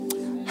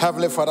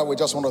Heavenly Father, we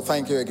just want to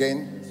thank you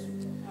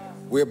again.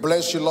 We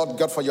bless you, Lord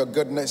God, for your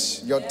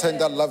goodness, your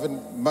tender,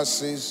 loving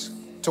mercies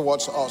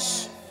towards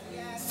us.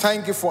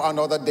 Thank you for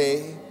another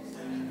day.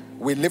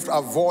 We lift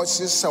our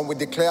voices and we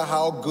declare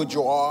how good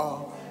you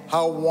are,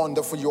 how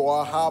wonderful you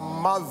are, how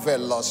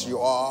marvelous you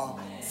are.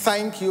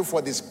 Thank you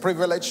for this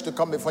privilege to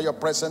come before your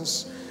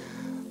presence.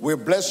 We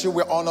bless you,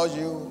 we honor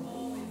you,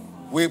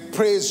 we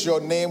praise your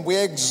name, we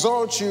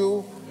exalt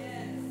you,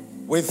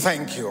 we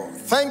thank you.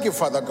 Thank you,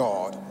 Father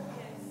God,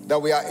 that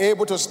we are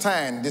able to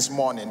stand this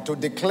morning to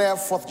declare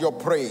forth your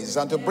praise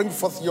and to bring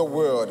forth your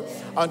word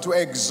and to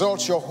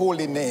exalt your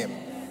holy name.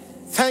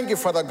 Thank you,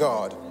 Father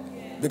God,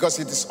 because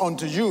it is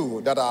unto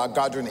you that our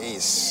gathering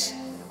is.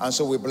 And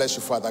so we bless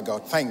you, Father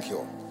God. Thank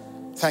you.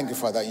 Thank you,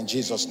 Father, in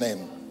Jesus'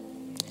 name.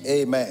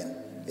 Amen.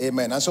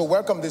 Amen. And so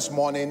welcome this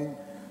morning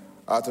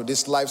to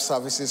this live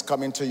services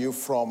coming to you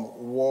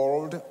from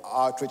World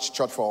Outreach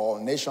Church for All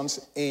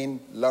Nations in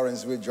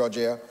Lawrenceville,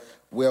 Georgia,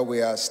 where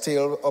we are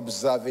still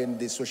observing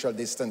the social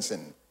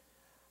distancing.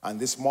 And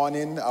this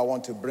morning, I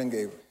want to bring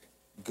a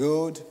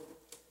good,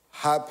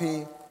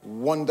 happy,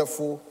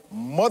 wonderful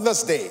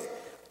Mother's Day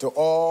to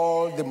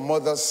all the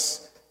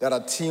mothers that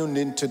are tuned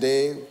in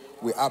today.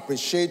 We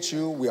appreciate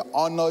you, we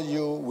honor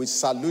you, we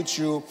salute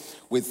you,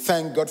 we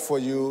thank God for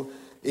you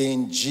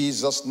in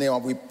Jesus' name.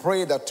 And we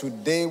pray that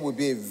today will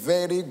be a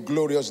very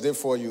glorious day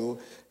for you,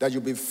 that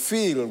you'll be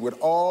filled with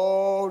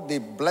all the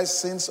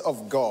blessings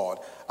of God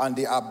and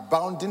the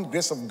abounding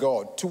grace of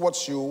God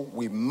towards you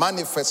will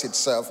manifest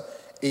itself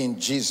in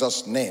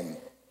Jesus' name.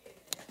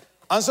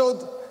 And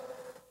so,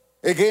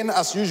 again,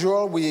 as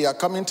usual, we are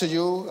coming to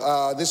you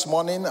this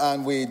morning,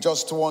 and we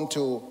just want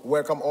to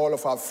welcome all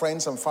of our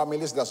friends and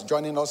families that's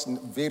joining us in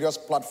various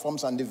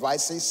platforms and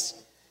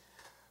devices.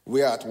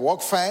 We are at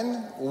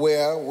WorkFan,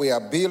 where we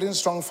are building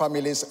strong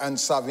families and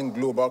serving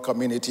global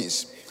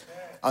communities.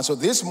 And so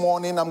this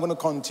morning, I'm going to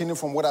continue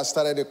from what I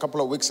started a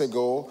couple of weeks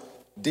ago,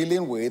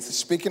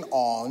 speaking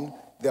on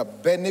the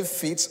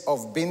benefits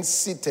of being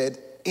seated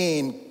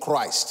in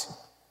Christ.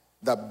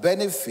 The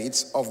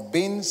benefits of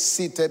being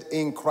seated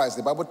in Christ.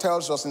 The Bible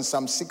tells us in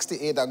Psalm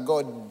 68 that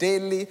God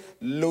daily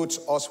loads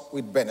us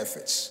with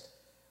benefits.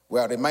 We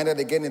are reminded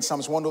again in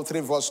Psalms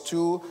 103 verse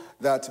 2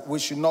 that we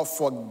should not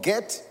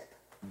forget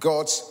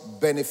God's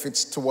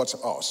benefits towards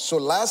us. So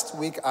last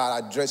week I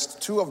addressed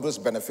two of those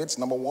benefits.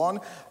 Number one,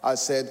 I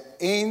said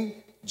in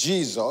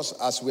Jesus,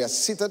 as we are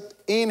seated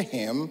in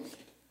him,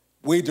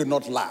 we do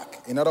not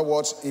lack. In other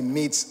words, it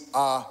meets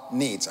our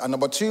needs. And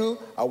number two,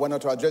 I wanted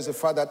to address the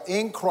fact that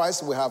in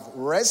Christ we have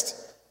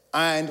rest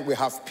and we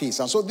have peace.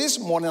 And so this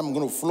morning I'm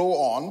going to flow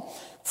on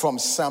from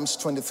Psalms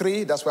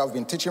 23. That's where I've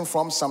been teaching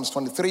from. Psalms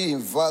 23 in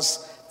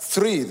verse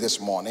 3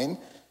 this morning.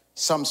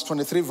 Psalms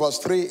 23 verse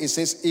 3, it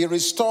says, He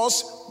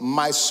restores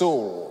my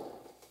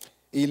soul.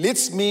 He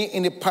leads me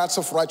in the paths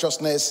of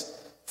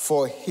righteousness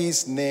for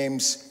his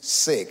name's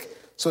sake.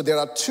 So there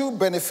are two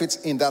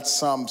benefits in that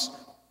Psalms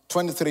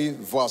 23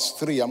 verse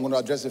 3. I'm going to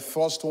address the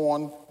first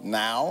one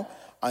now,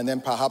 and then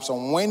perhaps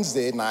on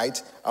Wednesday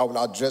night, I will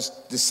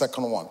address the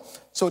second one.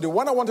 So the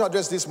one I want to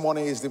address this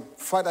morning is the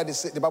fact that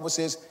the Bible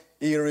says,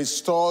 He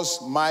restores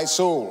my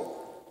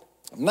soul.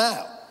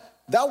 Now,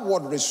 that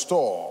word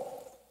restore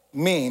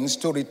means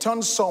to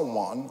return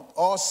someone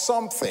or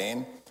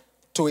something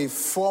to a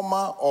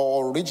former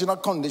or original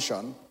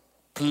condition,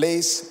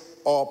 place,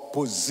 or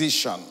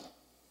position.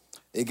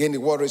 Again, the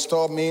word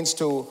restore means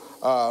to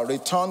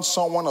return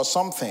someone or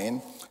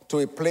something to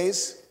a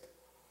place,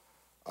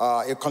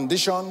 a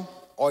condition,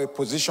 or a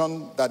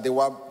position that they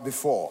were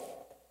before.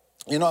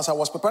 You know, as I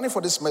was preparing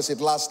for this message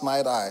last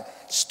night, I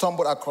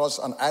stumbled across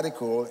an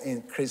article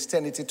in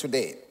Christianity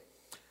Today.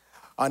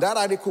 And that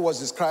article was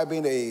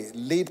describing a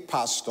lead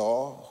pastor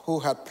who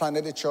had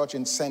planted a church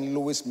in St.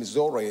 Louis,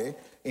 Missouri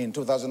in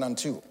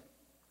 2002.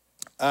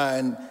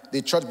 And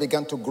the church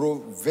began to grow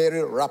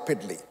very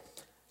rapidly.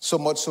 So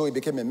much so it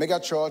became a mega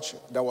church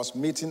that was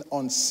meeting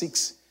on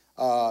 6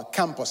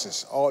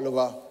 campuses all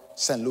over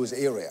St. Louis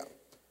area.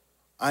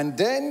 And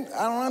then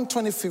around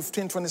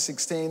 2015,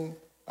 2016,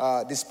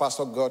 this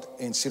pastor got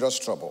in serious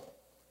trouble.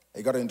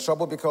 He got in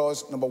trouble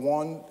because, number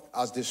one,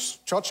 as this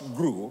church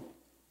grew,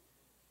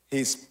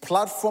 his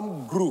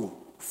platform grew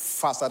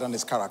faster than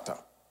his character.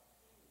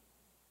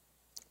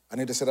 I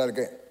need to say that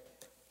again.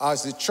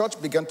 As the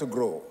church began to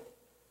grow,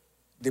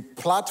 the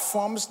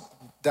platforms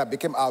that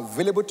became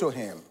available to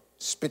him,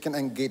 speaking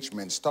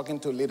engagements, talking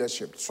to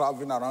leadership,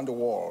 traveling around the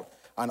world,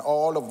 and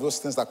all of those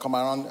things that come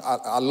around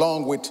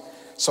along with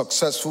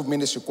successful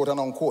ministry, quote and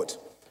unquote.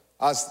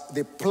 As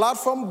the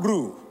platform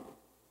grew,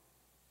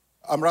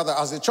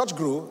 as the church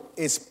grew,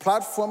 his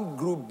platform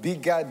grew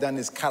bigger than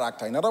his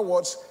character. In other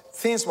words,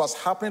 things was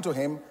happening to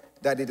him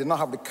that he did not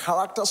have the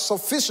character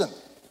sufficient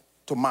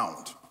to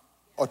mount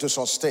or to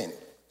sustain.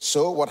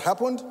 So what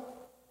happened?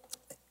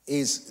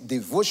 His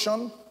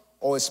devotion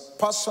or his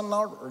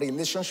personal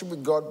relationship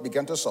with God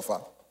began to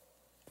suffer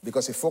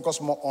because he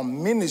focused more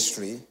on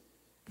ministry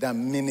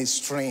than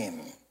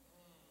ministering.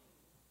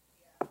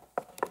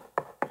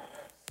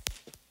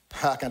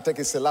 I can take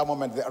a Selah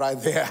moment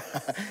right there.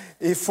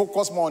 He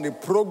focused more on the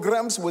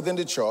programs within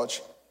the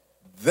church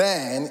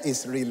than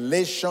his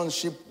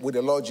relationship with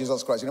the Lord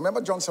Jesus Christ. You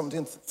remember John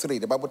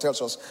 17:3, the Bible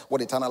tells us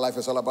what eternal life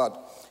is all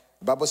about.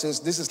 The Bible says,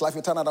 this is life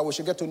eternal, that we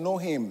should get to know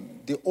him,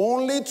 the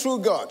only true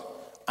God,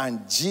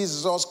 and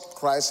Jesus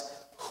Christ,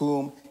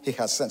 whom he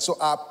has sent. So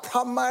our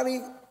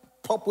primary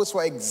purpose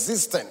for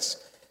existence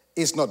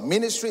is not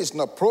ministry, it's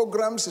not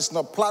programs, it's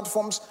not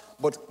platforms,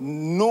 but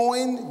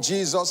knowing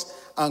Jesus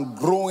and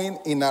growing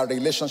in our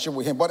relationship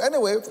with him. But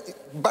anyway,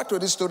 back to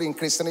this story in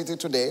Christianity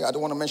today. I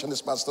don't want to mention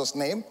this pastor's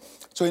name.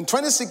 So in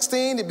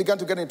 2016, he began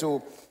to get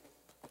into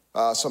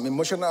some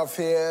emotional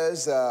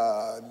affairs,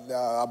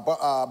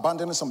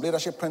 abandoning some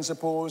leadership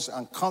principles,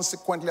 and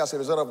consequently, as a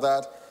result of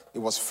that, he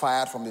was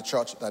fired from the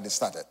church that he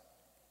started.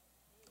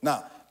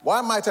 Now, why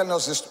am I telling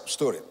us this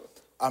story?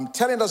 I'm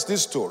telling us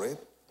this story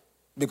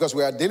because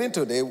we are dealing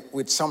today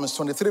with Psalms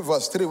 23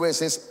 verse 3, where it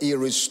says, he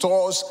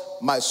restores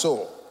my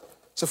soul.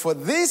 So for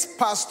this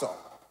pastor,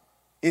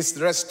 his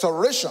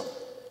restoration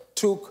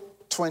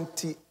took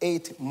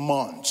 28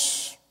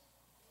 months.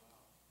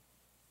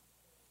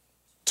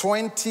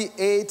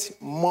 28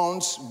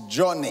 months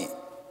journey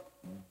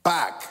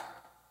back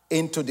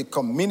into the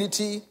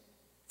community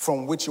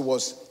from which he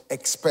was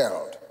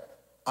expelled.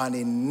 And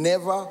he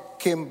never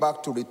came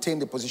back to retain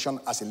the position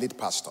as a lead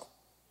pastor.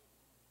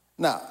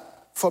 Now,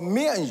 for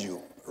me and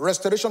you,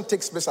 restoration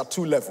takes place at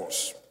two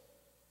levels.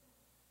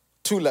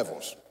 Two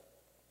levels.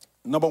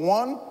 Number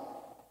one,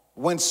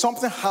 when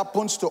something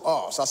happens to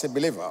us as a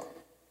believer,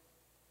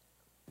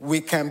 we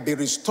can be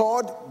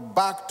restored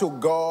back to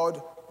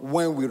God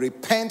when we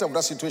repent of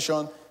that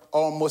situation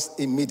almost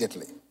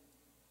immediately.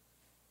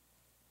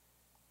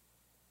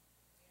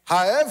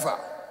 However,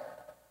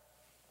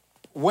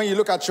 when you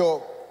look at your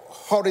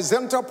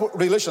horizontal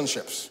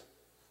relationships,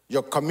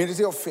 your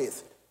community of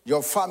faith,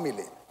 your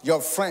family,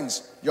 your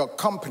friends, your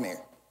company,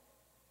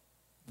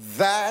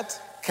 that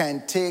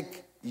can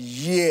take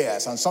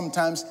years, and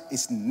sometimes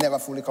it's never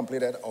fully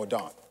completed or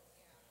done.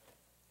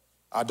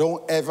 I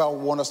don't ever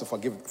want us to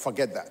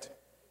forget that.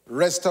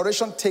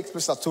 Restoration takes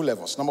place at two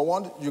levels. Number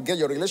one, you get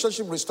your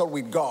relationship restored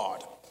with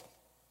God.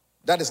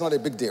 That is not a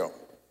big deal.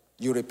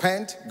 You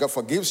repent, God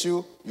forgives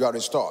you, you are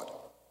restored.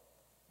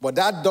 But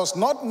that does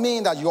not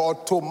mean that you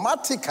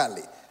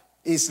automatically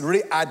is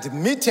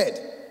readmitted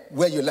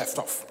where you left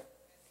off.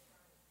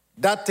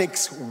 That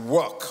takes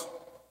work.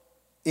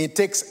 It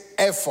takes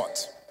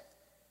effort.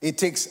 It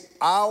takes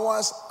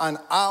hours and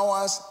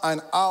hours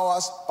and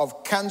hours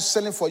of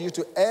counseling for you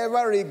to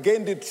ever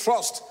regain the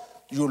trust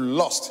you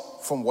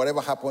lost from whatever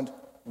happened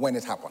when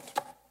it happened.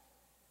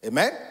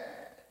 Amen?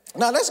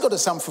 Now let's go to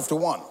Psalm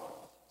 51.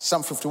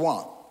 Psalm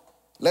 51.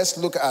 Let's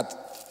look at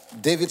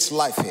David's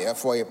life here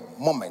for a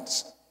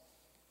moment.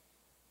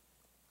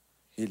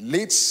 He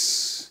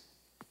leads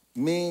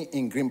me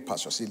in green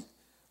pastures. He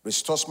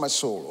restores my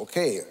soul.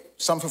 Okay,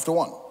 Psalm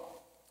 51.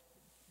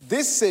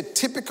 This is a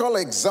typical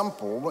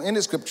example in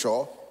the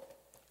scripture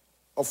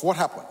of what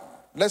happened.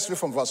 Let's read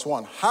from verse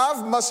 1.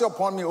 Have mercy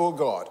upon me, O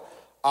God,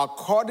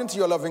 according to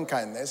your loving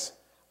kindness,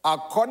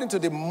 according to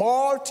the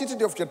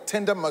multitude of your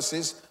tender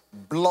mercies,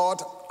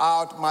 blot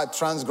out my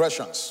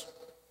transgressions.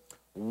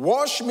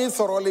 Wash me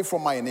thoroughly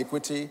from my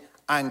iniquity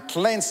and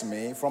cleanse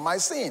me from my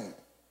sin.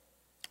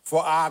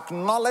 For I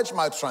acknowledge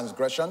my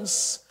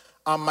transgressions,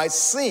 and my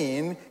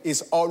sin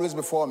is always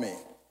before me.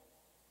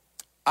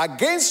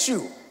 Against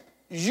you,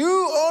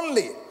 you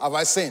only have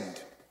I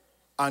sinned,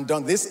 and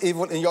done this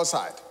evil in your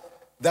sight,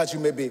 that you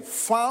may be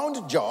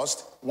found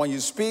just when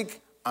you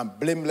speak and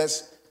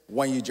blameless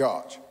when you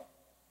judge.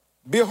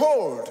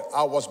 Behold,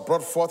 I was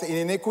brought forth in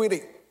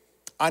iniquity,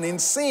 and in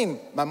sin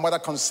my mother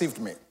conceived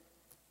me.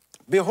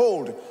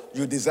 Behold,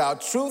 you desire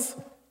truth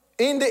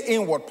in the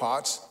inward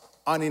parts,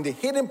 and in the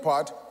hidden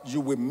part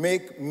you will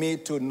make me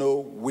to know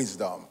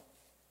wisdom.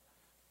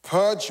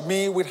 Purge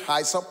me with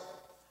hyssop,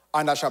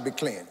 and I shall be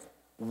clean.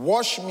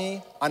 Wash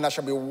me, and I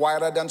shall be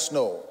whiter than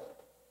snow.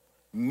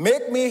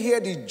 Make me hear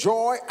the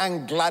joy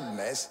and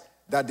gladness,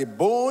 that the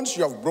bones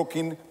you have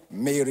broken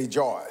may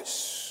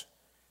rejoice.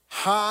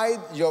 Hide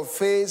your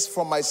face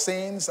from my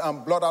sins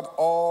and blot out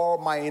all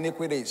my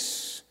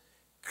iniquities.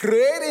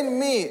 Create in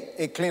me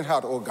a clean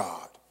heart, O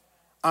God,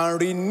 and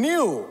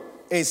renew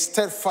a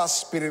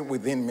steadfast spirit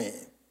within me.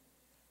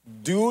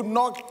 Do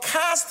not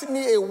cast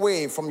me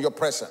away from your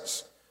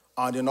presence,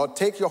 and do not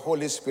take your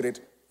Holy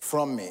Spirit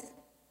from me.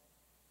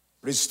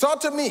 Restore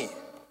to me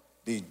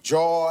the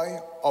joy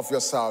of your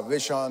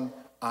salvation,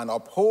 and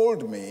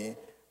uphold me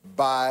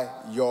by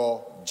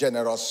your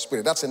generous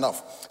spirit. That's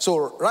enough.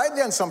 So right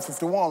there in Psalm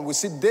 51, we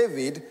see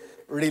David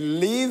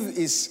relive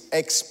his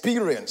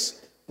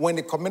experience when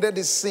he committed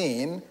his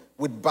sin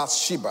with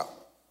Bathsheba.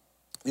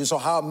 You saw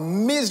how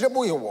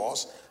miserable he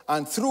was,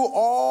 and through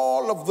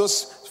all of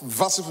those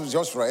verses we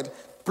just read,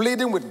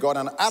 pleading with God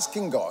and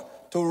asking God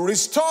to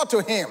restore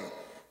to him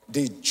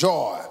the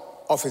joy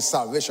of his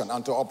salvation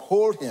and to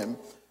uphold him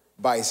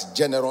by his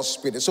generous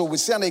spirit. So we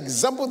see an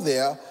example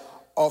there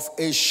of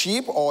a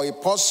sheep or a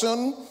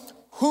person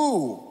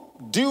who,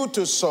 due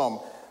to some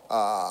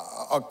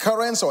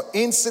occurrence or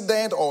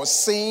incident or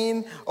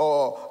sin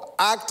or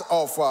act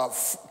of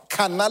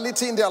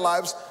carnality in their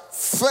lives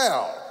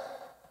fell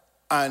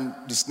and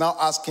is now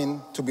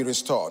asking to be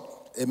restored.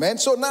 Amen.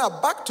 So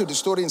now back to the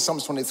story in Psalm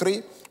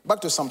 23. Back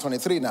to Psalm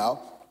 23 now.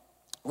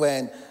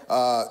 When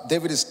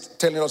David is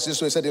telling us this,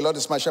 so he said, the Lord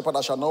is my shepherd,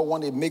 I shall not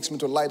want. He makes me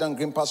to lie down in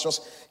green pastures.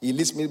 He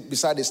leads me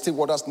beside the still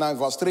waters. Now in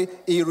verse 3,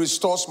 he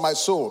restores my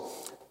soul.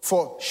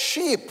 For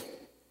sheep,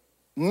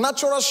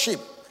 natural sheep,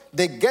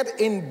 they get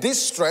in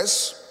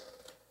distress,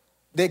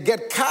 they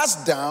get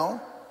cast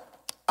down,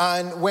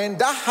 and when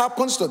that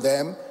happens to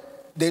them,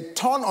 they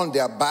turn on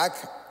their back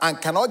and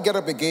cannot get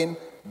up again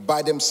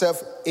by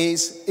themselves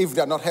is if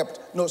they are not helped.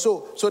 No,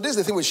 so this is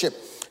the thing with sheep.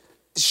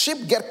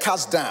 Sheep get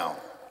cast down,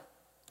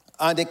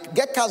 and they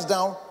get cast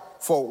down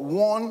for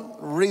one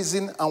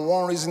reason and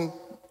one reason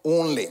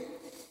only.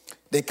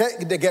 They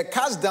get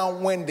cast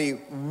down when the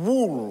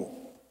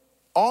wool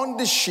on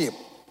the sheep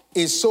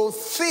is so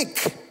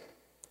thick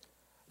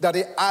that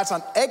it adds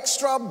an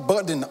extra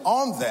burden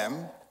on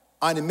them,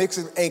 and it makes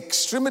it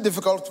extremely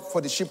difficult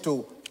for the sheep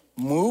to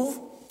move.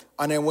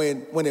 And then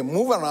when they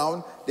move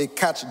around, they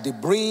catch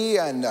debris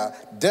and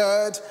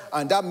dirt,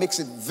 and that makes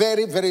it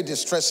very, very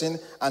distressing,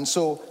 and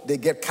so they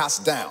get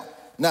cast down.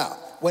 Now,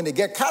 when they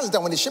get cast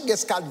down, when the ship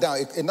gets cast down,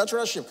 a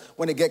natural ship,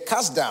 when they get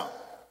cast down,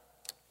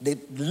 they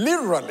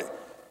literally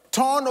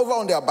turn over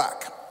on their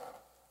back,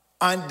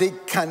 and they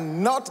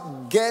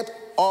cannot get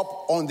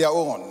up on their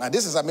own. Now,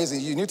 this is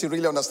amazing. You need to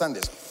really understand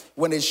this.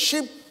 When a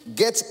ship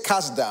gets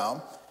cast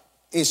down,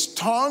 it's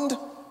turned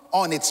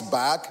on its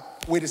back,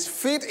 with his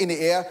feet in the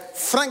air,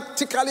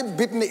 frantically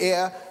beating the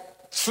air,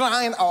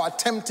 trying or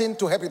attempting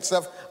to help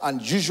itself,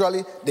 and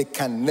usually they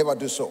can never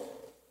do so.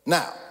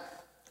 Now,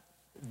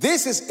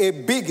 this is a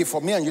biggie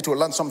for me and you to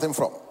learn something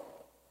from.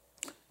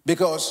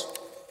 Because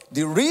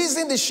the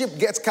reason the ship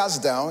gets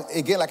cast down,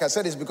 again, like I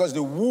said, is because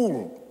the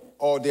wool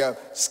or their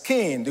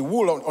skin, the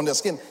wool on their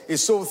skin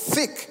is so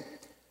thick.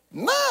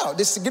 Now,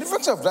 the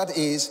significance of that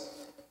is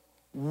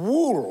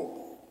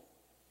wool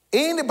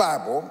in the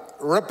Bible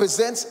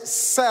represents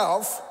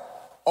self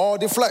or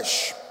the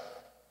flesh.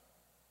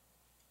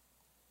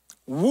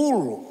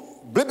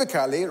 Wool,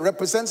 biblically,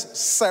 represents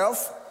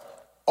self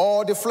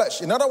or the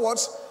flesh. In other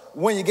words,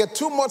 when you get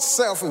too much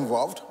self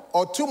involved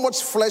or too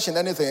much flesh in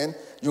anything,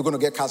 you're going to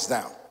get cast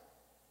down.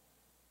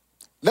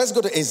 Let's go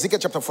to Ezekiel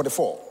chapter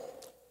 44.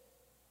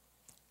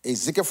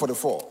 Ezekiel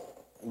 44.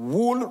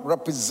 Wool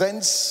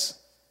represents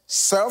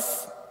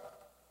self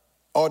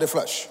or the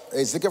flesh.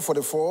 Ezekiel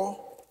 44,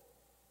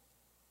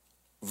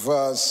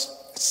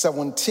 verse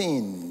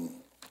 17.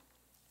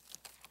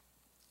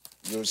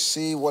 You'll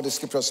see what the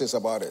scripture says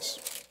about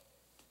this.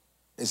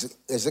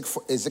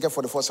 Ezekiel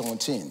 44,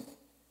 17.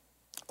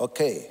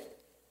 Okay.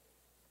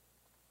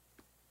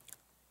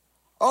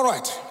 All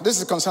right. This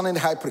is concerning the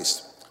high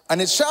priest.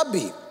 And it shall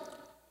be,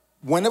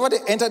 whenever they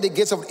enter the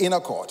gates of the inner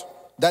court,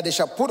 that they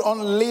shall put on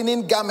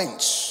linen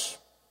garments.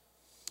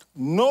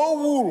 No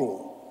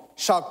wool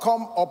shall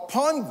come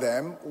upon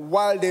them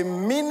while they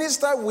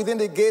minister within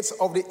the gates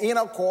of the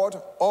inner court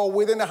or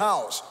within the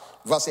house.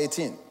 Verse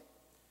 18.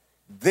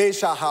 They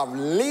shall have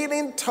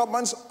linen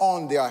turbans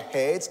on their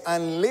heads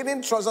and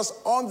linen trousers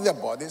on their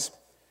bodies.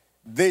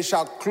 They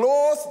shall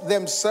clothe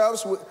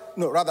themselves with,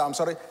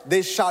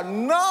 they shall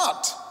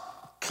not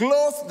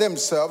clothe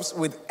themselves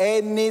with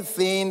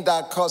anything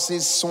that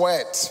causes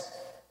sweat.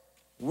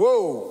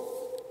 Whoa.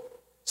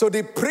 So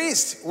the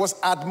priest was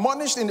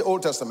admonished in the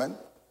Old Testament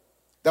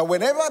that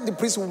whenever the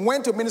priest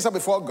went to minister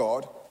before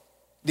God,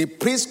 the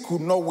priest could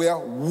not wear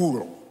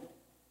wool.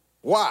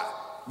 Why?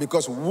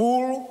 Because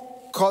wool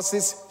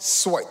causes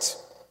sweat.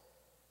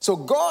 So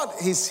God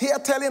is here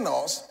telling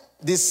us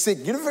the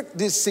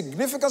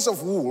significance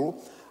of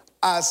wool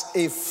as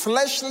a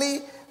fleshly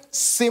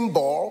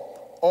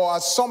symbol or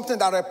as something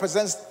that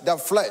represents the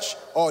flesh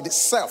or the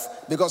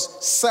self,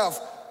 because self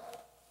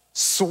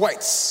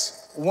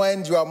sweats.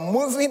 When you are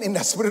moving in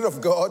the Spirit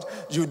of God,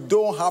 you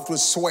don't have to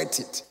sweat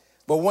it.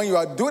 But when you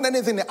are doing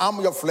anything in the arm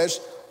of your flesh,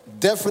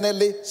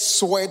 definitely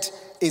sweat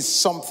is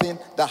something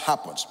that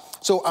happens.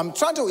 So I'm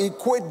trying to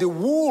equate the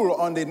wool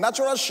on the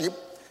natural sheep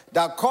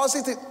that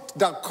causes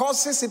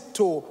it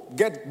to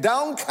get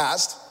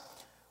downcast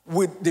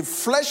with the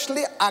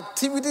fleshly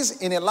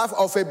activities in the life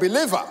of a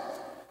believer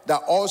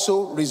that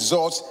also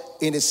results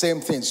in the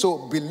same thing. So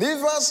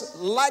believers,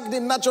 like the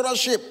natural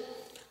sheep,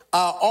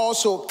 are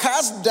also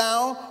cast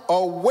down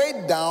or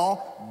weighed down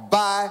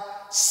by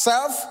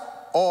self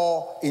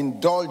or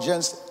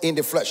indulgence in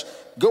the flesh.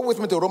 Go with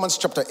me to Romans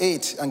chapter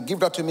 8 and give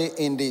that to me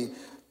in the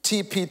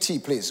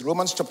TPT, please.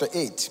 Romans chapter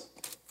 8.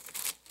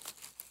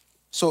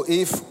 So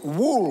if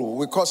wool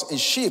will cause a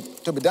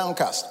sheep to be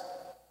downcast,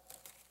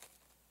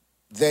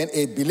 then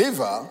a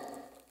believer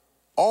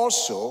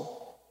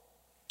also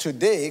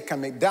today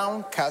can be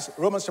downcast.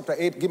 Romans chapter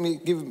 8,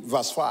 give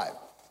verse 5.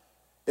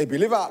 A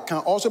believer can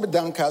also be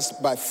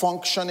downcast by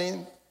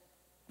functioning,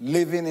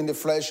 living in the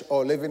flesh,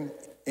 or living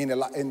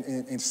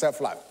in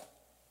self-life.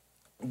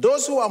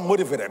 Those who are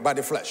motivated by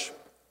the flesh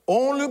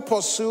only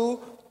pursue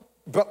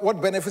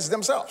what benefits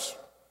themselves.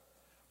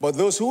 But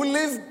those who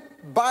live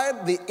by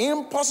the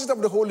impulses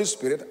of the Holy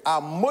Spirit are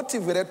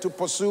motivated to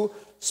pursue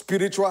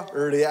spiritual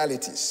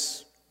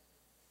realities.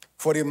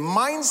 For the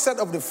mindset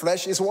of the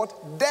flesh is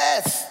what?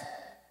 Death.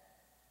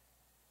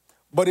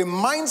 But the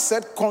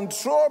mindset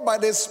controlled by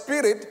the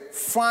Spirit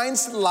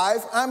finds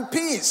life and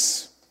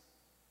peace.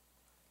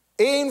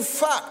 In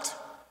fact,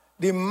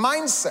 the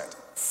mindset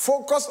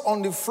focused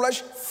on the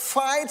flesh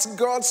fights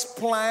God's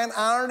plan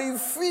and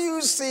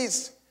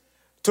refuses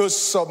to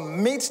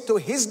submit to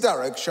his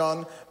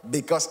direction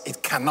because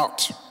it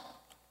cannot.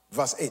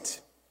 Verse 8.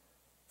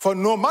 For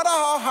no matter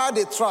how hard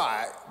they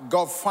try,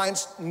 God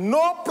finds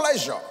no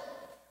pleasure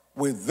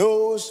with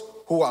those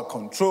who are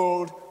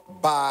controlled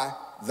by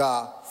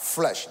the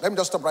flesh. Let me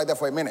just stop right there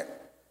for a minute.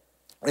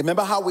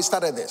 Remember how we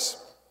started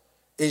this.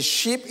 A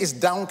sheep is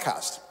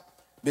downcast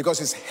because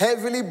it's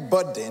heavily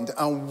burdened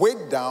and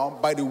weighed down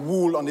by the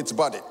wool on its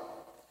body.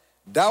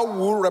 That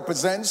wool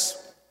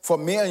represents, for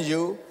me and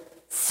you,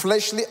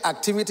 fleshly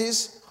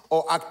activities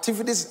or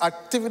activities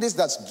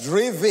that's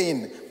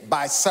driven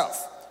by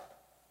self.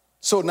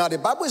 So now the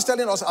Bible is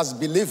telling us as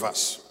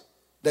believers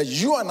that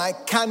you and I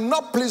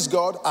cannot please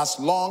God as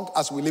long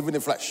as we live in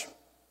the flesh.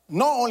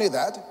 Not only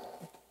that,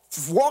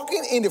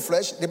 walking in the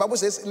flesh, the Bible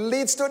says,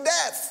 leads to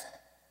death.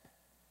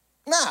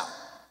 Now,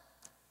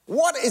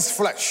 what is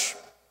flesh?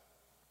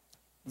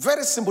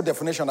 Very simple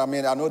definition. I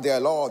mean, I know there are a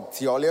lot of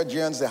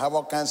theologians. They have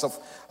all kinds of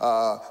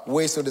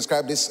ways to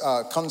describe this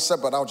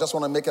concept, but I just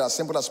want to make it as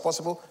simple as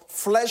possible.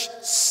 Flesh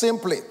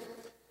simply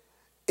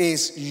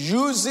is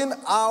using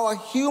our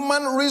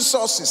human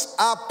resources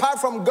apart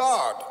from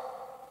God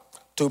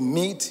to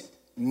meet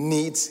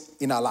needs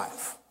in our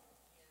life.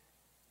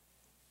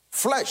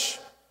 Flesh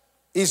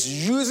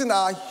is using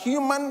our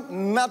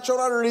human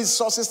natural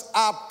resources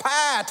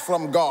apart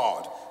from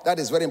God. That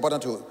is very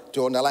important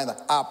to underline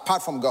that.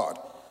 Apart from God,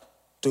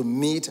 to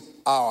meet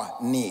our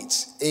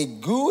needs. A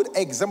good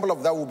example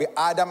of that will be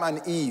Adam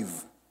and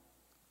Eve.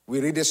 We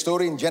read the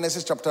story in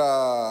Genesis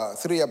chapter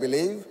 3, I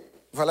believe.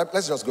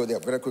 Let's just go there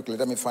very quickly.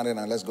 Let me find it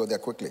and let's go there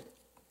quickly.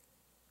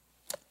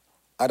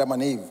 Adam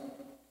and Eve.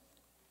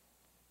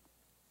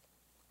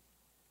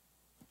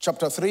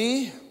 Chapter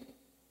 3.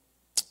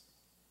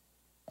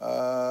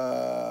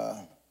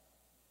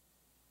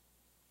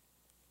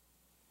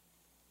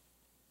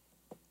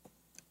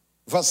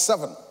 Verse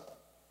 7.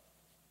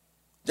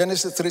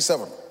 Genesis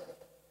 3:7.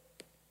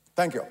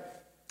 Thank you.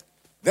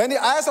 Then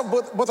the eyes of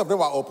both of them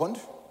were opened,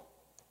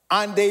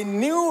 and they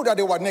knew that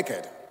they were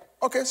naked.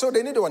 Okay, so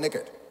they knew they were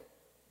naked.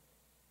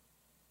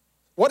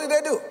 What did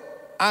they do?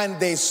 And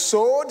they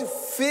sewed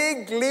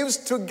fig leaves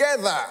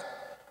together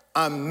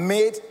and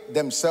made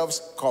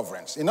themselves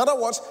coverings. In other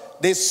words,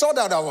 they saw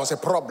that there was a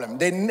problem.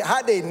 They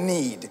had a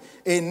need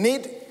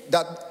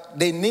that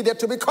they needed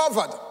to be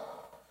covered.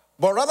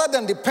 But rather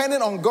than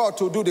depending on God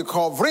to do the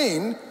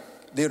covering,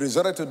 they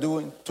resorted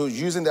to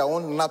using their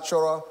own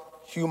natural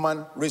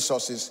human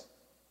resources,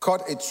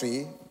 cut a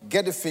tree,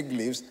 get the fig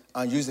leaves,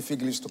 and use the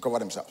fig leaves to cover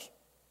themselves.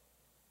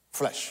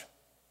 Flesh.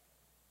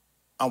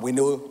 And we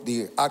know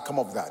the outcome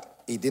of that.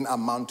 It didn't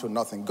amount to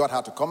nothing. God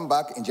had to come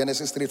back in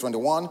Genesis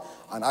 3:21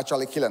 and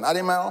actually kill an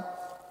animal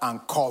and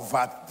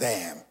cover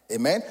them.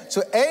 Amen?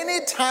 So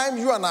anytime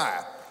you and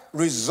I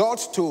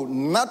resort to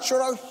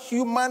natural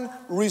human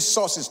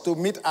resources to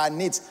meet our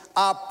needs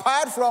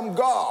apart from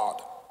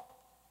God,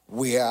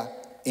 we are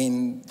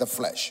in the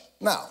flesh.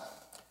 Now,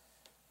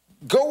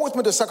 go with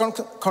me to 2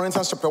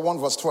 Corinthians chapter 1,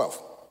 verse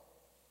 12.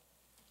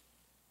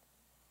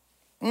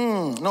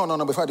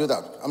 No, before I do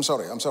that, I'm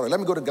sorry. Let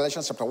me go to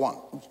Galatians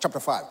chapter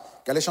 5.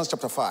 Galatians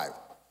chapter 5,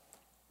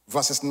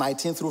 verses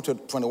 19 through to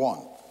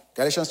 21.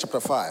 Galatians chapter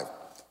 5.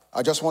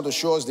 I just want to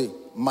show us the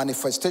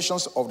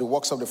manifestations of the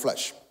works of the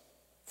flesh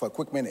for a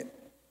quick minute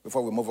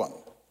before we move on.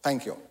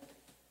 Thank you.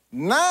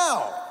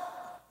 Now,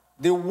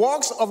 the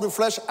works of the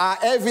flesh are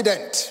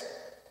evident.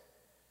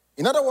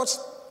 In other words,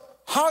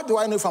 how do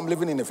I know if I'm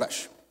living in the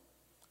flesh?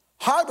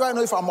 How do I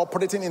know if I'm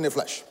operating in the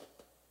flesh?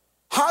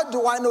 How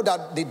do I know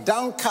that the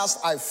downcast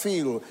I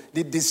feel,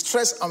 the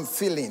distress I'm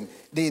feeling,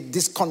 the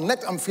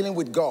disconnect I'm feeling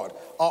with God,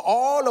 or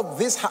all of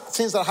these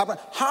things that happen,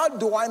 how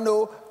do I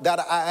know that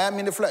I am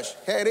in the flesh?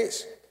 Here it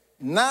is.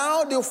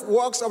 Now the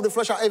works of the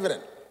flesh are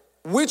evident,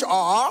 which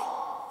are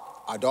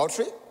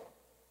adultery,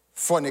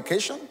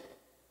 fornication,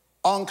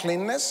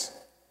 uncleanness,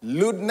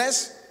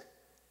 lewdness,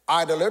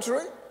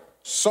 idolatry,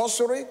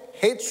 sorcery,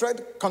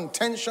 hatred,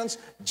 contentions,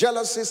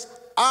 jealousies,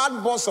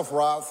 outbursts of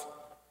wrath,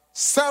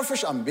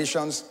 selfish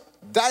ambitions,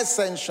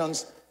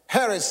 dissensions,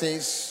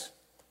 heresies,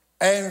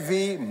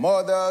 envy,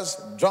 murders,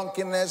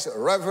 drunkenness,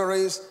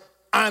 revelries,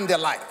 and the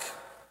like.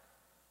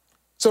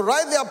 So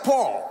right there,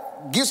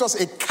 Paul gives us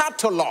a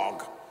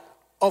catalog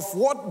of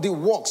what the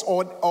works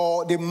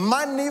or the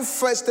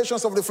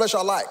manifestations of the flesh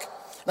are like.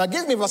 Now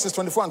give me verses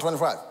 24 and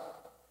 25.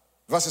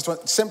 Verses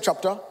 20, same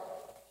chapter.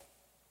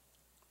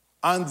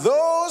 And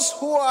those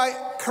who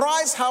are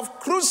Christ have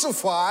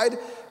crucified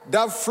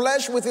the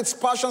flesh with its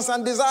passions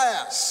and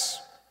desires.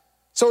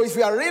 So if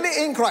you are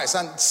really in Christ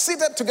and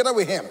seated together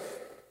with him,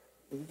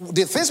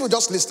 the things we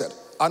just listed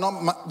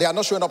they are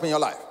not showing up in your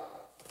life.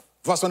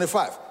 Verse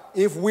 25.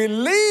 If we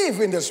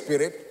live in the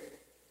Spirit,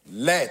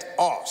 let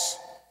us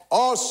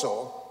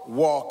also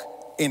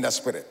walk in the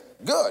Spirit.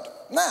 Good.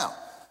 Now,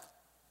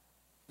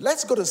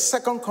 let's go to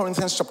 2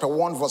 Corinthians chapter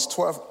 1, verse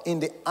 12 in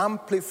the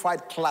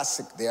Amplified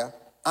Classic there.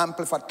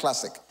 Amplified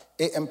Classic,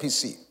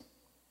 AMPC.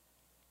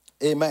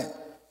 Amen.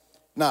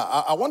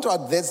 Now, I want to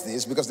address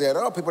this because there are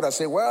a lot of people that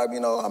say, well,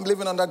 I'm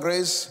living under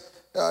grace.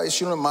 It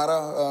shouldn't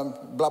matter.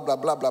 Blah, blah,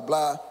 blah, blah,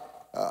 blah.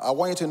 I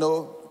want you to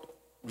know,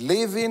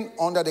 living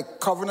under the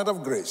covenant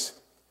of grace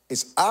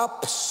is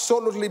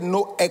absolutely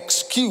no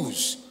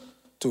excuse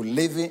to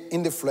living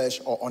in the flesh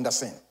or under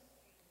sin.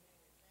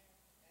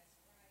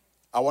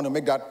 I want to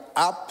make that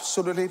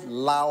absolutely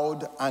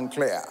loud and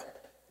clear.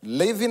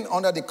 Living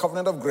under the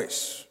covenant of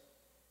grace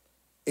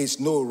is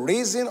no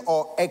reason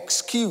or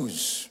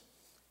excuse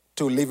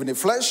to live in the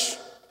flesh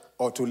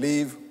or to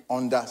live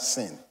under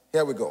sin.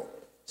 Here we go.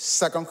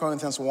 2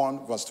 Corinthians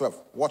 1, verse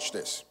 12. Watch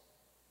this.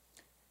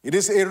 It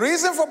is a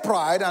reason for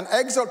pride and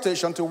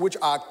exaltation to which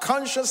our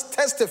conscience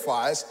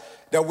testifies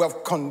that we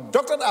have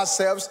conducted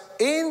ourselves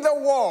in the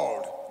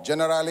world,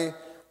 generally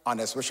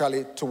and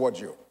especially toward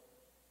you,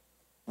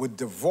 with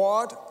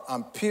devout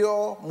and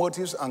pure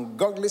motives and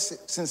godly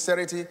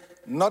sincerity,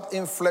 not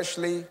in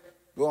fleshly,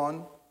 go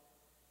on.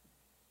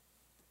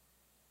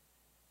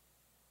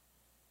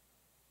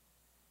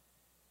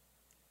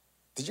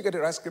 Did you get the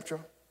right scripture?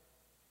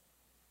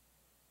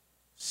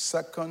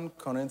 2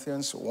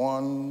 Corinthians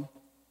 1,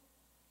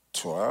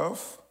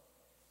 12.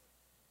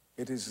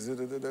 It is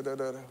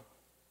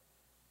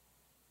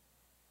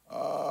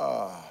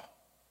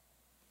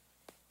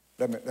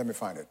let me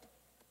find it.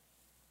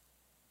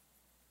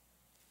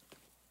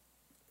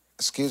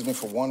 Excuse me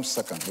for 1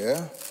 second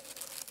here.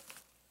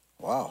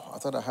 Wow, I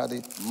thought I had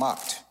it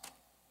marked.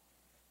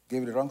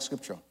 Gave you the wrong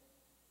scripture.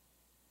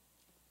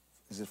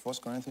 Is it 1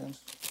 Corinthians?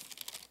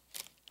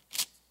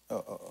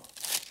 Oh.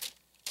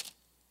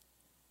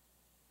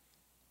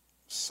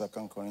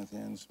 2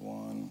 Corinthians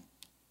 1.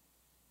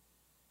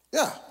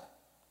 Yeah.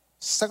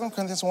 2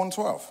 Corinthians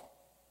 1:12.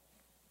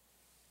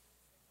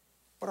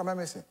 What am I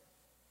missing?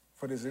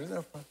 For this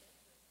reason.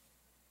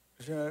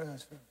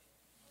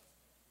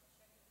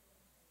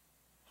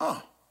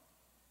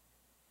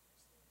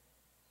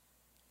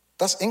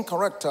 That's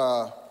incorrect.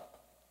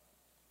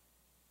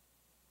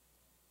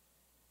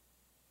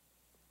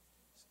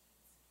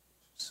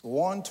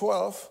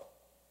 1:12.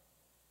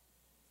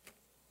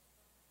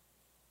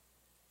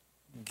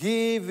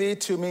 Give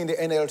it to me in the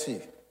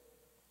NLT.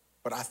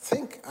 But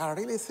I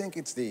really think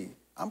it's the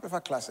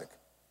Amplified Classic.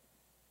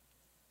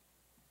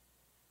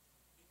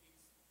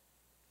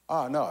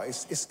 Oh, no,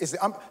 it's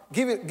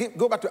the,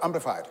 go back to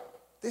Amplified.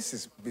 This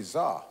is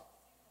bizarre.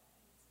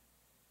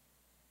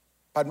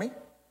 Pardon me?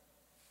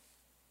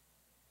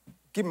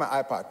 Give me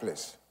my iPad,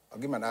 please. I'll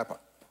give me an iPad.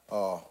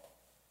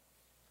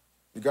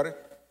 You got it?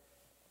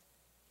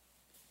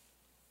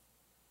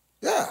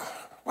 Yeah.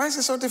 Why is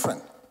it so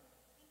different?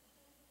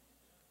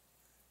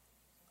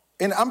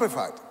 In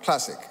Amplified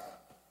Classic.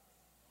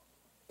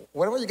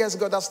 Whatever you guys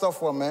got that stuff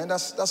for, man,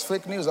 that's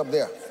fake news up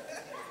there.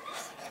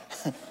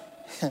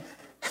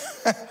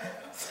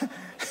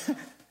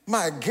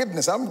 My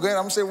goodness,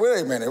 I'm saying,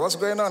 wait a minute, what's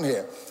going on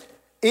here?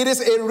 It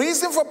is a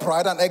reason for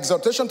pride and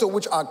exaltation to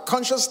which our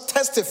conscience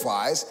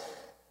testifies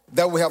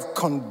that we have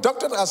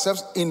conducted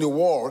ourselves in the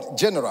world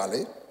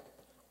generally,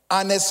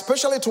 and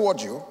especially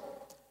toward you,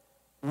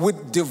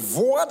 with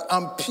devout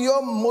and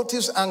pure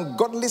motives and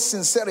godly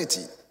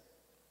sincerity,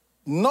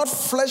 not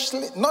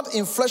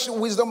in fleshly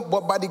wisdom,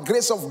 but by the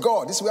grace of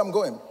God. This is where I'm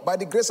going. By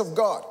the grace of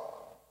God.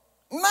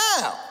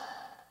 Now,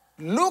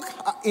 look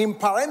in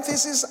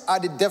parentheses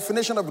at the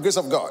definition of the grace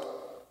of God,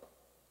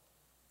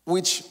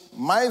 which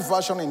my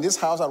version in this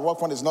house at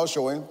Rockford is not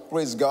showing.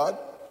 Praise God.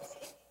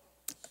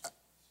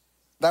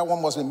 That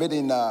one must be made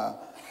in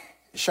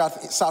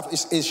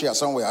Southeast Asia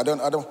somewhere. I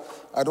don't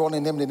want to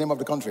name the name of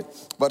the country,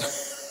 but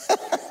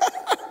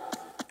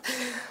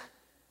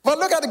but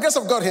look at the grace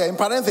of God here in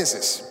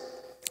parentheses.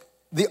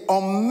 The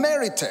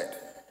unmerited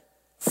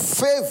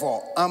favor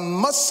and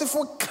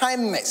merciful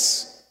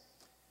kindness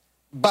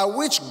by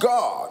which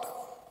God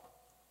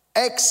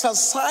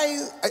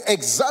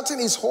exerting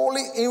his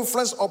holy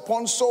influence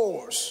upon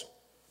souls,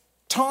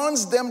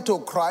 turns them to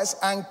Christ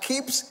and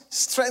keeps,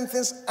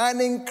 strengthens, and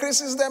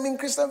increases them in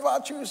Christian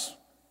virtues.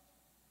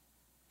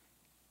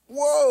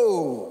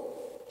 Whoa.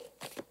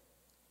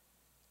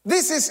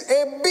 This is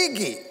a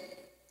biggie.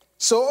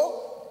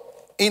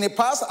 So, in the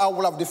past, I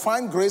would have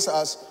defined grace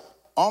as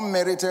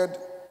unmerited,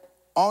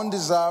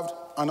 undeserved,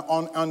 and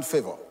unearned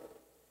favor.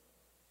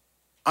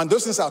 And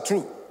those things are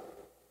true.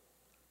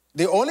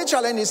 The only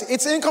challenge is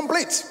it's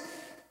incomplete.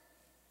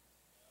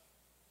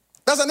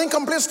 That's an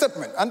incomplete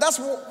statement. And that's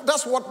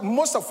what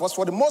most of us,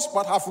 for the most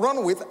part, have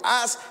run with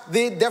as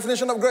the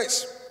definition of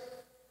grace.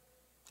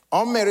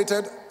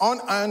 Unmerited,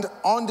 unearned,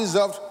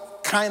 undeserved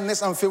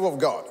kindness and favor of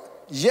God.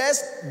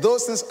 Yes,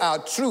 those things are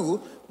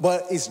true,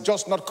 but it's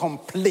just not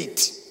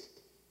complete.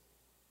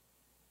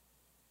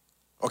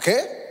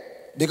 Okay?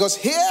 Because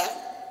here,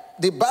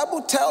 the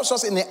Bible tells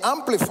us in the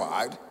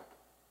Amplified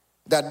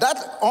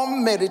that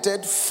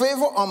unmerited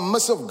favor and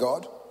mercy of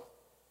God,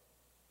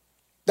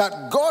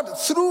 that God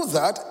through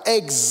that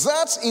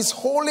exerts his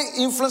holy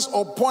influence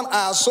upon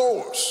our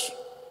souls,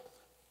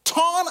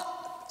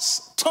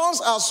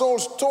 turns our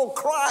souls to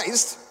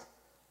Christ,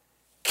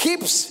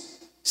 keeps,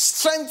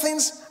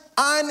 strengthens,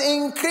 and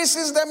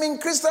increases them in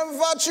Christian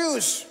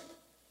virtues.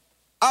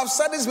 I've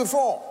said this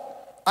before,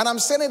 and I'm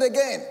saying it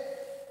again.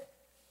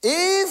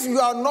 If you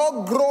are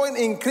not growing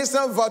in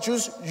Christian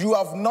virtues, you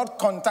have not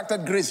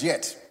contacted grace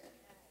yet.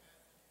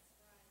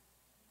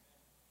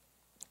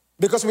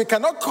 Because we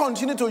cannot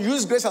continue to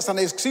use grace as an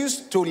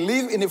excuse to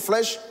live in the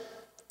flesh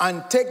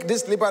and take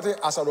this liberty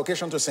as a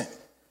occasion to sin.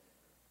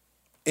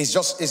 That's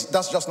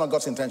just not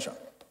God's intention.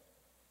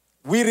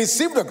 We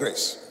receive the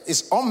grace.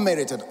 It's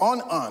unmerited,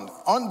 unearned,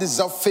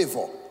 undeserved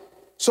favor,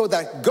 so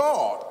that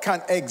God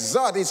can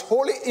exert his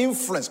holy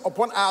influence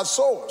upon our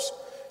souls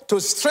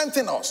to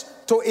strengthen us,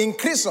 to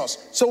increase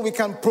us, so we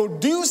can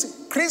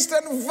produce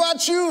Christian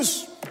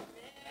virtues.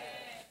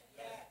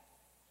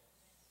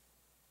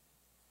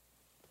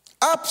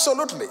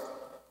 Absolutely.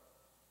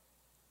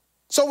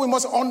 So we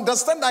must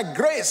understand that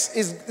grace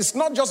is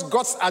not just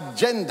God's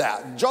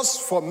agenda,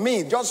 just for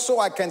me, just so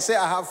I can say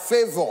I have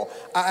favor,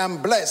 I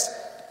am blessed.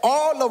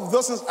 All of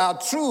those things are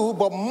true,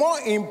 but more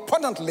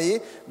importantly,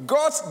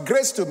 God's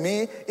grace to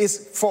me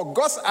is for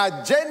God's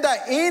agenda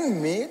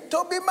in me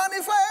to be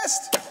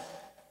manifest.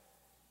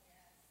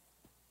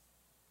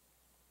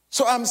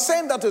 So I'm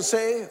saying that to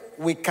say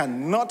we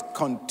cannot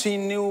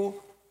continue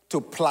to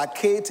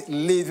placate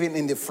living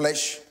in the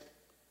flesh,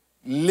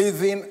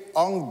 living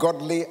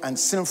ungodly and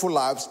sinful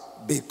lives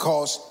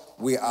because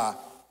we are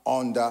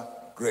under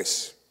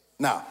grace.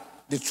 Now,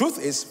 the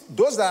truth is,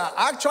 those that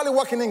are actually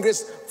working in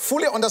grace,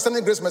 fully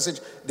understanding grace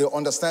message, they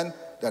understand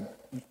that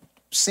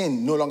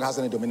sin no longer has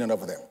any dominion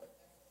over them.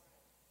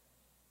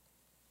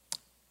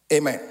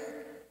 Amen.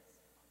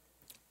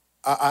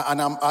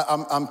 And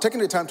I'm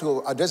taking the time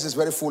to address this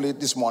very fully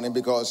this morning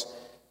because,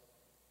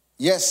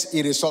 yes,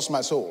 it restores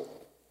my soul.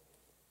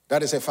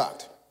 That is a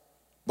fact.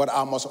 But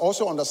I must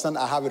also understand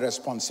I have a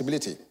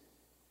responsibility.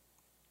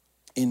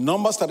 In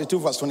Numbers 32,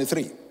 verse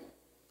 23,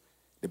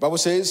 the Bible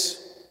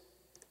says,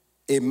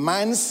 a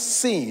man's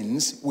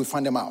sins will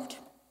find him out.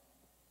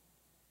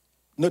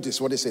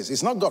 Notice what it says.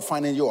 It's not God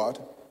finding you out,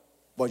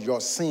 but your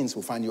sins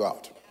will find you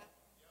out.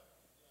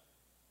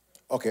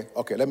 Okay,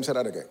 let me say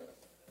that again.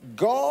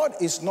 God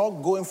is not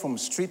going from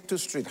street to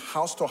street,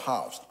 house to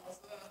house,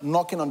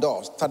 knocking on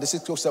doors.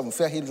 3607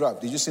 Fairhill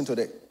Drive, did you sin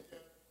today?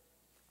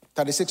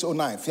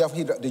 3609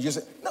 Fairhill Drive, did you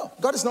sin? No,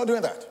 God is not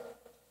doing that.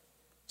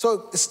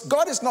 So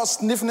God is not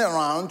sniffing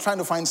around trying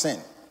to find sin.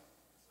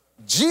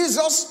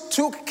 Jesus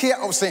took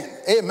care of sin.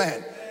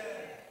 Amen.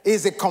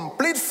 Is a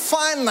complete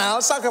final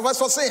sacrifice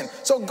for sin.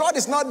 So God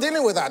is not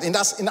dealing with that in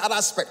that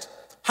aspect.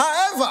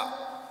 However,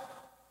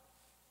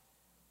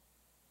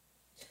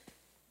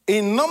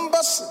 in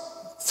Numbers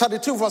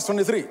 32 verse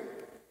 23.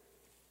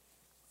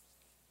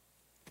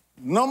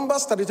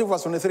 Numbers 32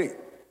 verse 23.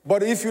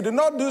 But if you do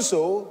not do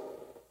so,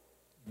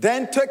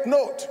 then take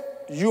note,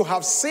 you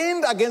have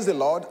sinned against the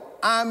Lord,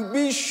 and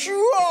be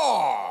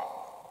sure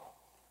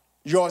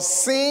your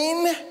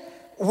sin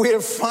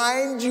will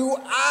find you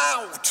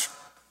out.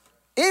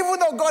 Even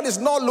though God is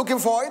not looking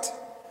for it,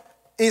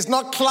 he's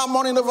not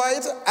clamoring over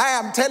it, I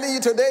am telling you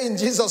today in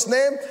Jesus'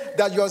 name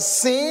that your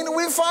sin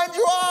will find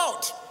you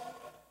out.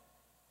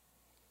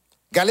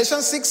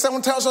 Galatians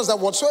 6:7 tells us that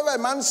whatsoever a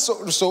man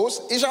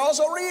sows, he shall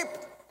also reap.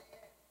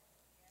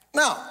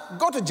 Now,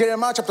 go to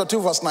Jeremiah chapter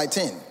 2, verse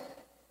 19.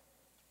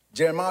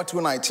 Jeremiah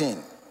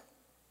 2:19.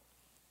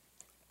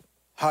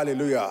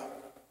 Hallelujah.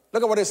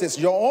 Look at what it says.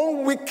 Your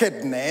own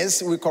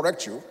wickedness will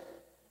correct you,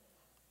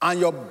 and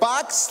your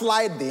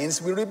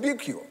backslidings will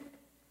rebuke you.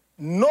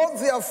 Know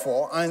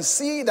therefore and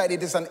see that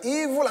it is an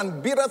evil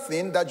and bitter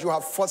thing that you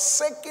have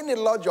forsaken the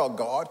Lord your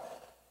God,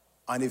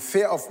 and the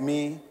fear of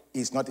me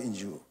is not in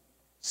you,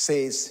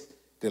 says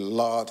the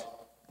Lord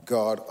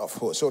God of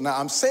hosts. So now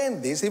I'm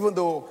saying this, even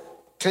though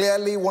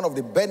clearly one of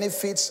the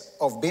benefits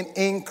of being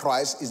in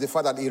Christ is the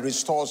fact that he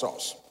restores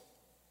us,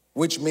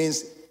 which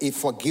means he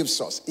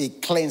forgives us, he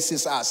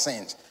cleanses our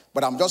sins.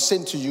 But I'm just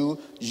saying to you,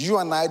 you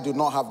and I do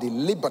not have the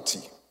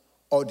liberty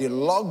or the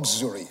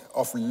luxury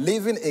of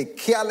living a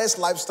careless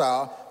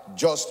lifestyle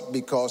just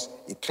because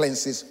it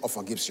cleanses or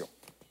forgives you.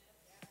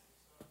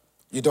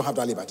 You don't have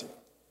that liberty.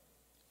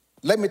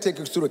 Let me take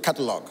you through a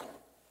catalog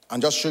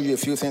and just show you a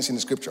few things in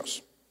the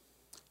scriptures.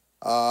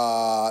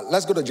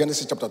 Let's go to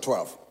Genesis chapter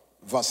 12,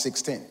 verse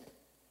 16.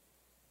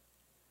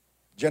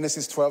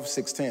 Genesis 12,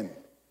 16.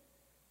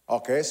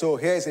 Okay, so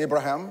here is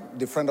Abraham,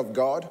 the friend of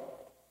God,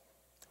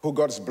 who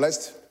God has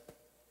blessed.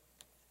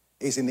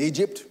 He's in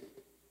Egypt.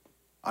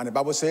 And the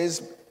Bible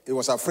says he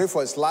was afraid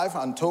for his life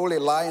and told a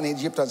lie in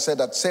Egypt and said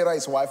that Sarah,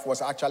 his wife,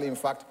 was actually, in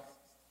fact,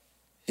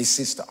 his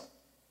sister.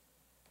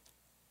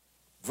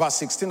 Verse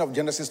 16 of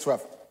Genesis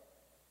 12.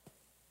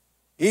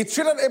 He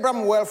treated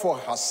Abraham well for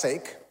her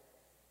sake.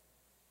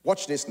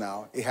 Watch this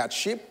now. He had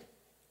sheep,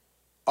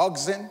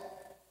 oxen,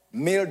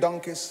 male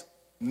donkeys,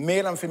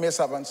 male and female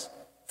servants,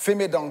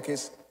 female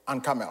donkeys,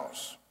 and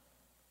camels.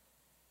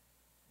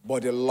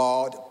 But the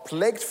Lord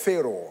plagued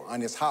Pharaoh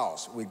and his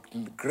house with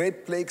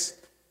great plagues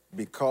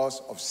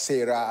because of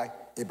Sarah,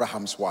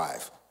 Abraham's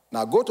wife.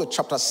 Now go to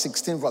chapter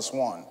 16, verse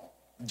 1.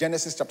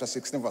 Genesis chapter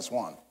 16, verse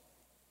 1.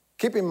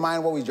 Keep in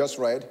mind what we just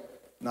read.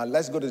 Now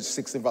let's go to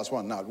 16, verse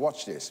 1. Now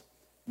watch this.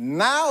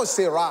 Now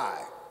Sarai,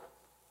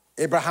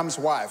 Abraham's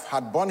wife,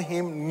 had borne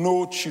him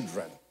no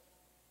children.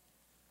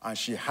 And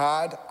she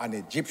had an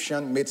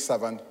Egyptian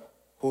maidservant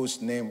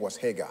whose name was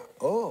Hagar.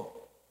 Oh,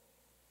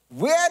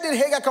 where did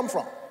Hagar come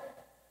from?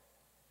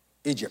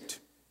 Egypt.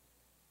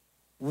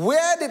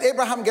 Where did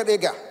Abraham get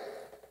Hagar?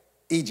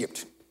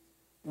 Egypt.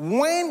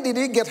 When did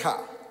he get her?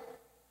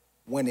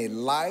 When he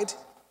lied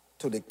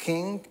to the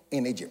king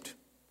in Egypt.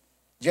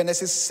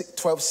 Genesis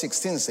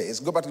 12:16 says,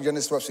 go back to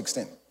Genesis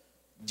 12:16.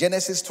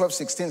 Genesis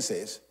 12:16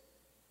 says,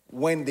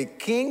 when the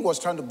king was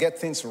trying to get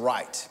things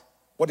right,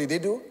 what did he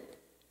do?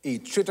 He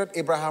treated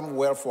Abraham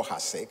well for her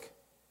sake.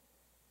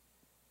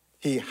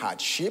 He had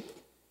sheep,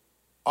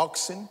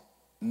 oxen,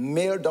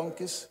 male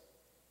donkeys,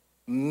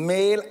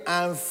 male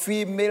and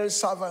female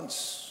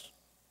servants.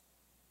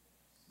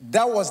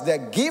 That was the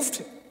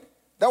gift.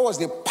 That was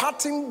the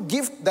parting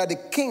gift that the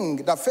king,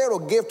 that Pharaoh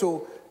gave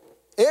to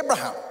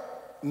Abraham.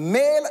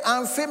 Male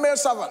and female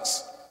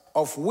servants,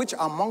 of which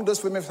among those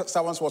female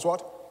servants was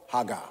what?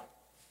 Hagar.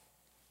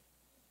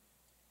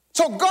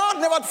 So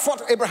God never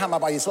fought Abraham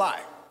about his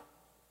lie.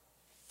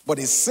 But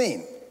his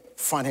sin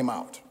found him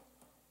out.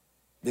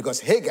 Because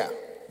Hagar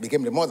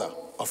became the mother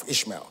of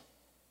Ishmael.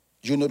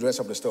 You know the rest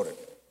of the story.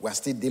 We're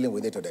still dealing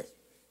with it today.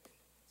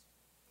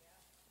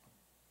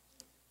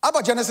 How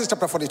about Genesis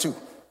chapter 42?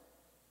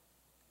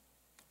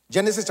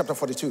 Genesis chapter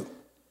 42,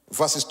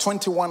 verses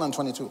 21 and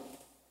 22.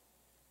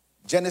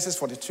 Genesis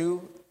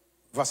 42,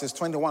 verses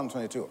 21 and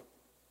 22.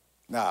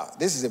 Now,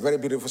 this is a very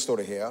beautiful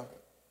story here.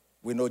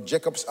 We know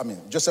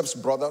Joseph's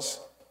brothers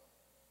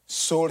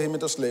sold him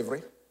into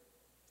slavery.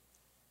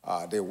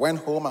 They went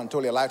home and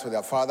told a lie to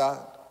their father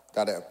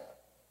that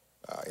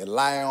a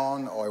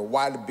lion or a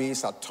wild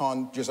beast had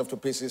torn Joseph to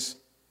pieces,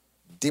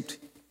 dipped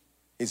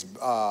his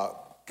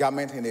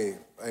garment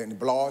in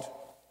blood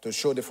to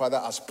show the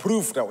father as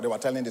proof that they were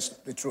telling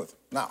the truth.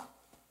 Now,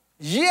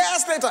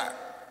 years later,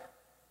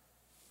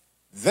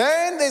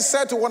 then they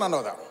said to one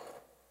another,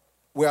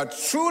 we are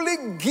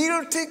truly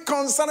guilty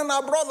concerning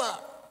our brother.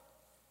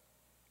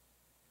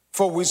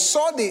 For we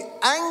saw the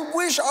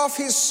anguish of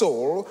his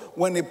soul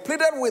when he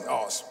pleaded with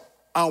us,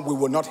 and we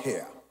will not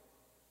hear.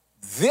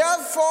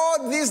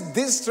 Therefore, this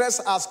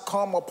distress has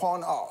come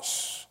upon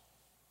us.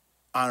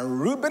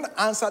 And Reuben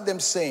answered them,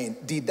 saying,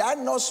 did I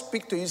not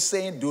speak to you,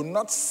 saying, do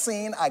not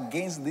sin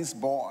against this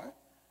boy,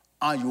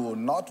 and you will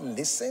not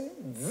listen?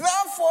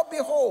 Therefore,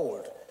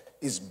 behold,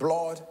 his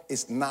blood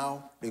is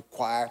now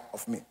required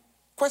of me.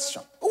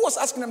 Question. Who was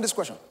asking them this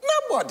question?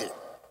 Nobody.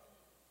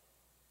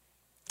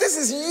 This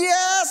is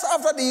years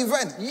after the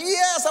event,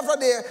 years after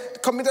they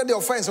committed the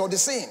offense or the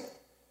sin.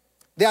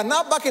 They are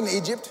now back in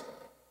Egypt,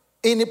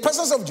 in the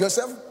presence of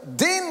Joseph.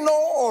 Didn't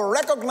know or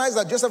recognize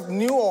that Joseph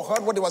knew or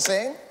heard what they were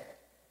saying.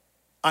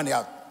 And they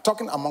are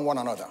talking among one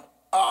another.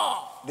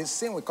 This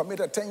sin we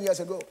committed 10 years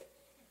ago.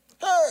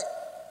 Hey,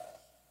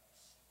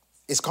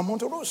 it's come home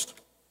to roost.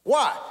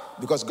 Why?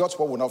 Because God's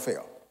word will not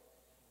fail.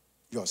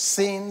 Your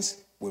sins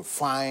will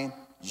find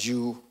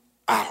you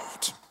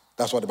out.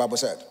 That's what the Bible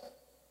said.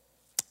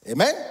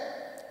 Amen?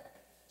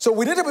 So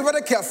we need to be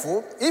very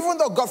careful. Even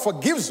though God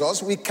forgives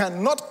us, we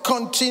cannot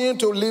continue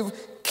to live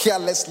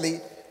carelessly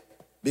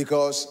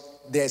because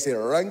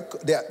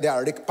there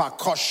are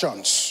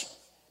repercussions.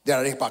 There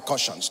are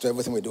repercussions to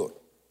everything we do.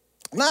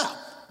 Now,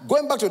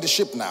 going back to the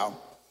ship now,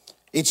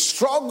 it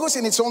struggles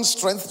in its own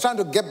strength, trying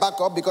to get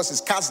back up because it's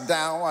cast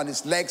down and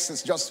its legs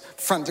is just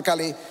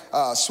frantically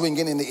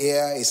swinging in the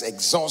air. It's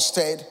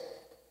exhausted.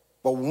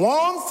 But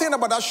one thing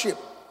about that ship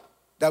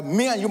that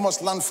me and you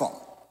must learn from.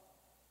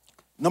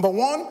 Number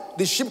one,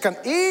 the ship can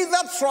either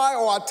try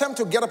or attempt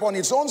to get up on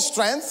its own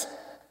strength,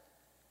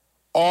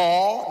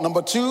 or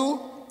number two,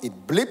 it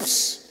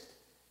blips,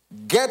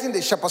 getting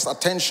the shepherd's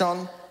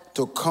attention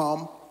to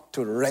come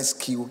to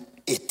rescue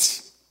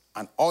it.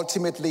 And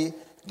ultimately,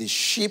 the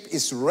sheep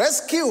is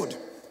rescued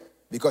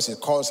because it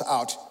calls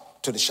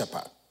out to the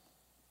shepherd.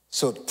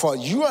 So for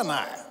you and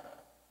I,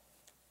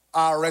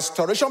 our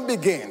restoration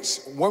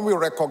begins when we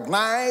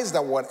recognize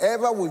that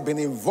whatever we've been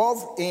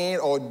involved in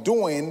or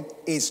doing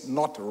is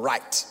not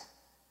right.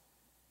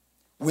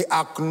 We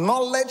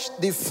acknowledge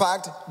the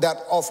fact that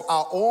of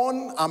our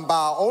own and by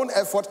our own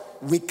effort,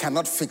 we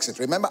cannot fix it.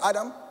 Remember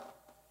Adam?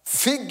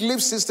 Fig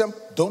leaf system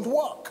don't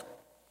work.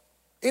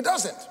 It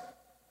doesn't.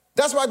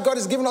 That's why God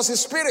is giving us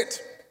his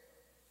spirit.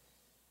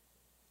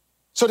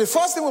 So the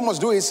first thing we must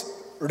do is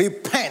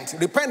repent.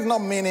 Repent not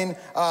meaning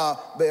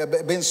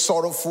being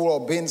sorrowful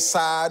or being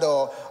sad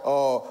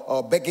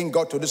or begging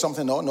God to do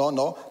something.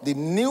 No. The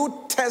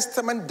New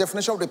Testament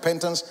definition of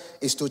repentance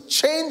is to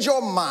change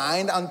your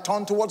mind and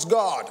turn towards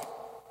God.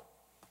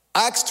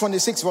 Acts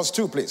 26 verse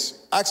 2,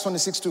 please. Acts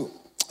 26:2.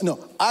 No,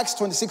 Acts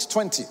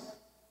 26:20.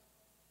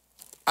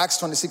 Acts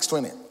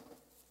 26:20.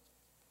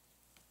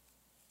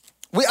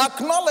 We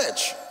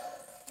acknowledge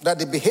that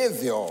the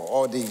behavior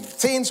or the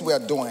things we are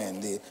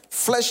doing, the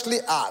fleshly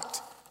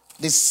act,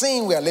 the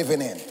sin we are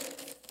living in,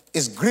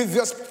 is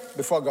grievous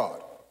before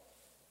God.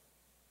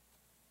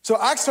 So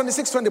Acts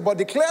 26:20, but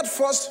declared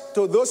first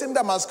to those in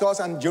Damascus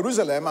and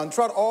Jerusalem and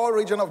throughout all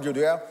region of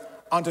Judea,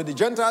 unto the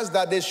Gentiles,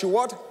 that they should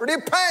what?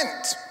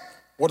 Repent.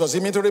 What does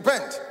it mean to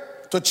repent?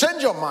 To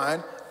change your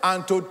mind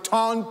and to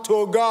turn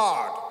to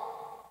God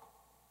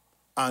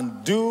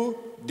and do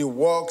the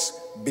works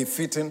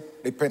befitting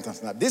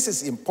repentance. Now, this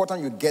is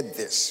important you get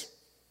this.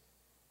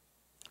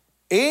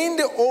 In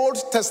the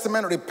Old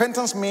Testament,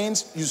 repentance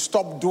means you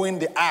stop doing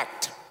the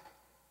act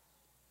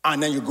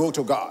and then you go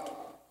to God.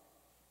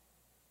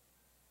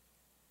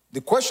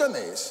 The question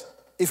is,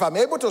 if I'm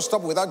able to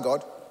stop without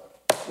God,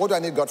 what do I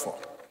need God for?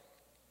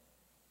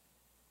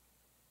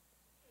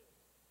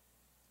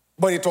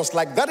 But it was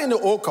like that in the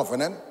Old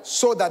Covenant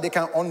so that they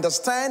can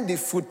understand the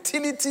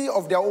futility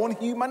of their own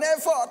human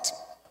effort.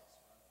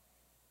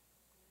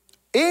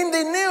 In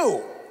the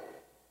New,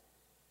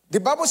 the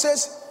Bible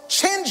says,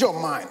 change your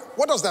mind.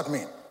 What does that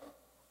mean?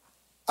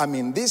 I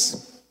mean,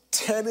 this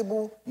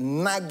terrible,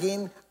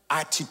 nagging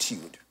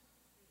attitude,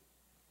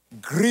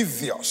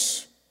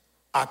 grievous.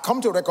 I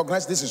come to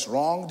recognize this is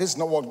wrong. This is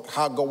not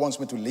how God wants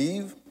me to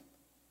live.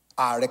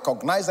 I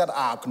recognize that,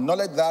 I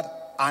acknowledge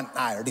that, and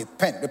I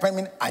repent. Repent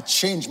means I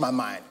change my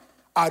mind.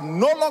 I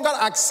no longer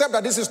accept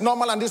that this is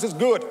normal and this is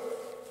good.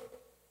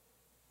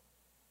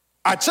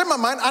 I change my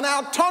mind and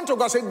I turn to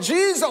God and say,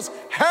 Jesus,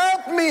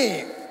 help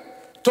me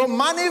to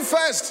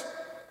manifest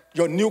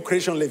your new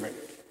creation living.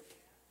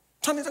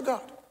 Turn it to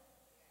God.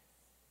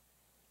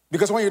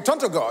 Because when you turn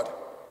to God,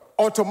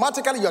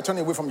 automatically you're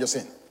turning away from your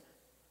sin.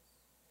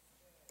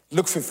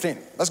 Luke 15.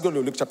 Let's go to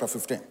Luke chapter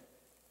 15.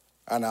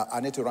 And I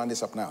need to round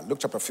this up now. Luke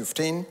chapter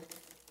 15.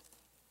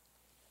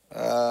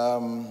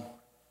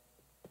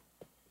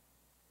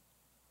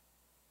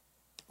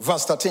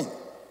 Verse 13.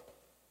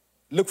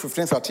 Luke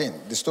 15, 13.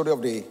 The story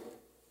of the...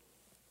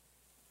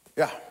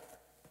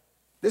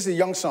 This is a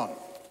young son.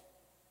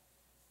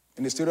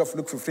 In the story of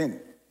Luke 15.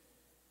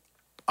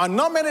 And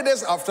not many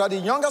days after, the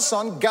younger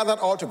son gathered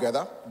all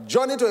together,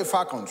 journeyed to a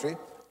far country,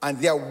 and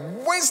there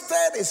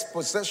wasted his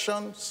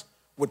possessions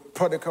with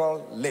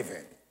prodigal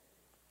living.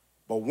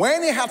 But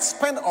when he had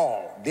spent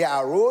all, there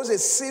arose a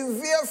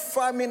severe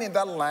famine in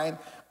that land,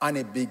 and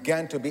he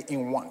began to be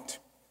in want.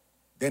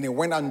 Then he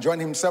went and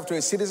joined himself to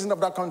a citizen of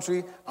that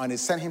country, and he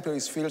sent him to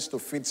his fields to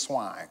feed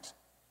swine.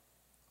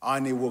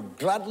 And he would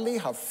gladly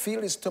have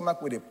filled his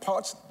stomach with the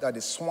parts that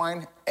the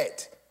swine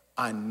ate,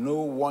 and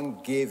no one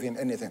gave him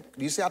anything.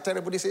 Do you see how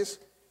terrible this is?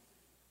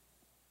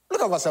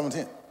 Look at verse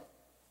 17.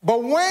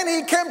 But when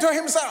he came to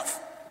himself,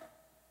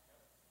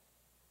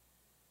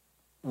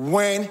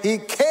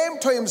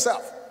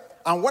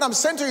 and what I'm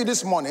saying to you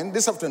this morning,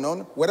 this afternoon,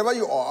 wherever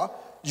you are,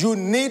 you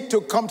need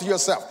to come to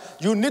yourself.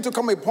 You need to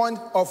come to a point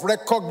of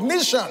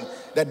recognition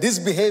that this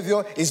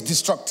behavior is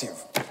destructive.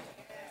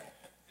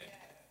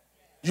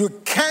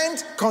 You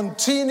can't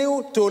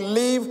continue to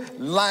live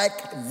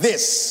like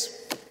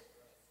this.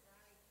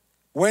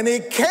 When he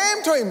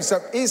came to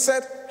himself, he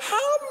said,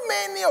 how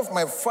many of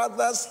my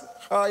father's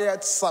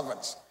hired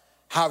servants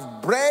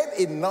have bread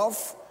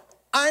enough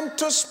and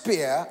to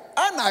spare,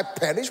 and I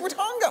perish with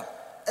hunger?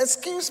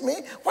 Excuse me,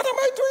 what am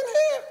I doing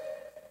here?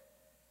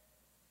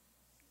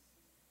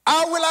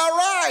 I will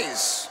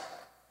arise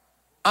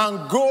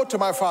and go to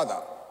my father,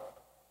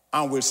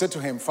 and will say to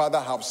him, Father,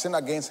 I have sinned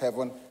against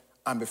heaven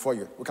and before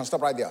you. We can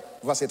stop right there.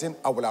 Verse 18,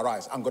 I will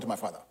arise and go to my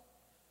father.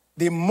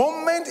 The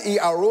moment he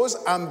arose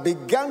and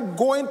began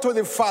going to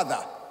the father,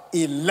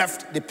 he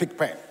left the pig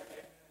pen.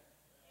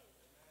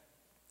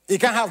 You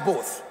can't have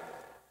both.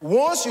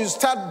 Once you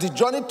start the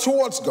journey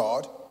towards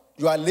God,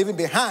 you are leaving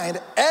behind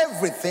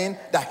everything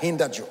that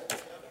hindered you.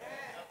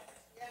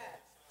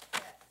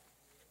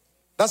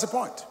 That's the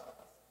point.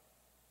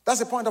 That's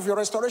the point of your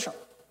restoration.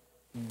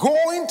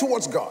 Going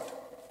towards God.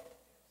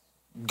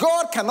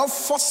 God cannot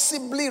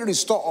forcibly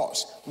restore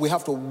us. We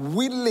have to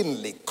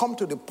willingly come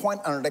to the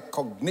point and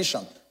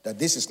recognition that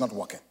this is not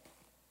working.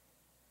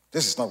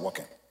 This is not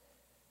working.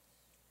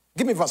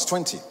 Give me verse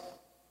 20.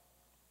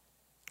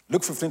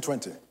 Luke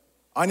 15:20.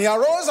 And he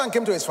arose and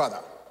came to his father.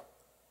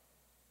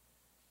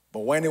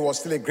 But when he was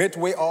still a great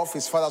way off,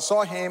 his father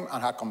saw him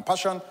and had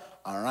compassion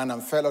and ran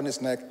and fell on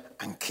his neck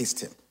and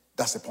kissed him.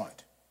 That's the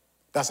point.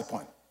 That's the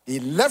point. He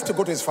left to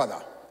go to his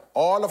father.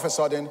 All of a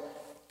sudden,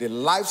 the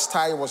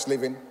lifestyle he was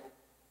living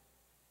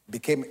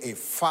became a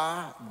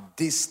far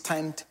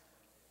distant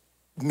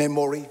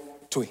memory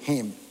to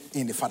him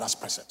in the father's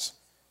presence.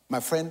 My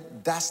friend,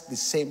 that's the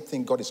same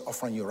thing God is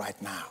offering you right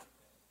now.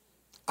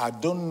 I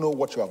don't know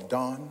what you have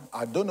done.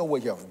 I don't know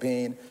where you have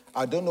been.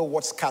 I don't know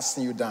what's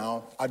casting you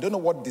down. I don't know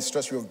what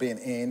distress you have been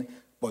in.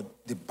 But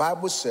the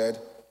Bible said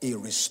he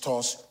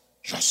restores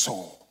your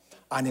soul.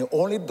 And he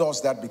only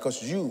does that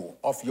because you,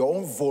 of your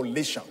own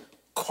volition,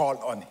 call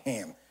on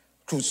him.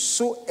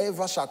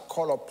 Whosoever shall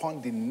call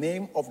upon the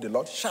name of the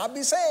Lord shall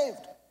be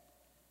saved.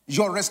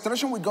 Your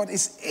restoration with God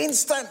is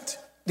instant.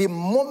 The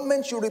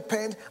moment you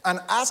repent and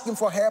ask him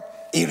for help,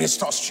 he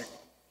restores you.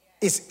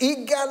 is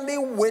eagerly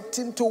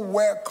waiting to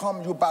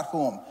welcome you back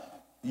home.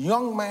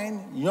 Young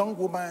man, young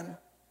woman,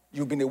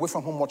 you've been away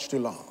from home much too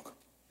long.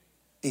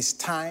 It's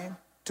time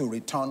to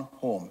return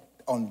home.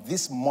 On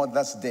this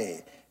Mother's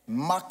Day,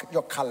 mark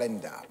your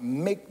calendar.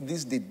 Make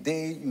this the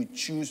day you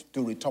choose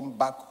to return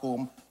back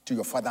home to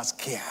your father's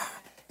care.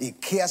 He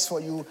cares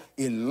for you.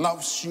 He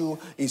loves you.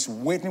 He's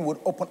waiting with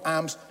open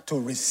arms to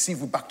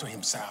receive you back to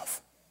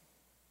himself.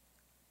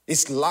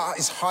 His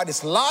heart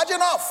is large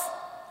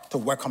enough to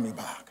welcome you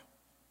back.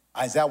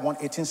 Isaiah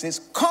 1:18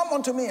 says, "Come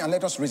unto me and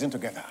let us reason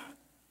together.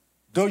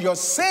 Though your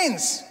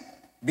sins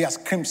be as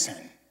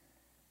crimson,"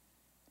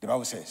 the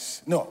Bible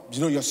says, no,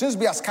 though your sins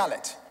be as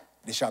scarlet,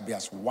 they shall be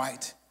as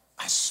white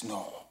as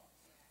snow.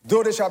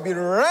 Though they shall be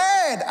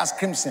red as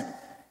crimson,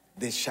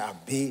 they shall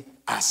be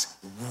as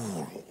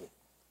wool.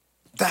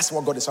 That's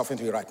what God is offering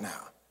to you right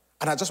now.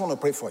 And I just want to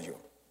pray for you.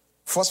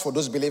 First, for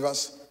those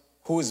believers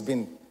who has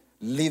been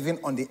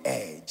living on the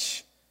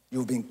edge.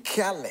 You've been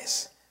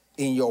careless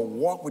in your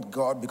walk with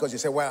God because you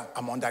say, well,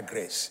 I'm under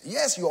grace.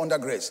 Yes, you're under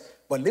grace.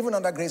 But living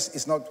under grace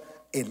is not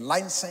a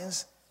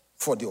license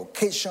for the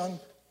occasion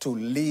to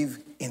live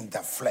in the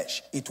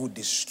flesh. It will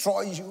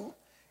destroy you.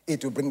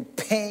 It will bring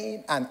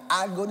pain and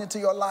agony to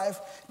your life.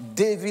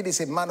 David is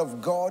a man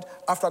of God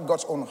after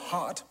God's own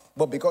heart.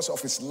 But because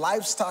of his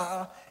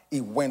lifestyle,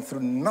 he went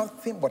through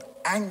nothing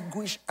but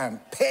anguish and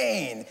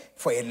pain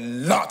for a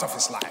lot of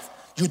his life.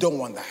 You don't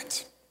want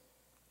that.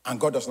 And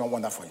God does not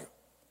want that for you.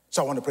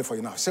 So I want to pray for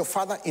you now. Say,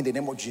 Father, in the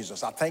name of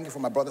Jesus, I thank you for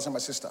my brothers and my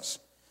sisters,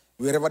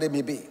 wherever they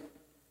may be,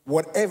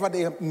 whatever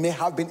they may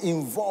have been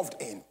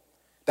involved in,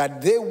 that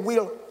they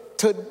will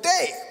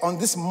today, on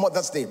this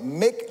Mother's Day,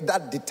 make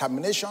that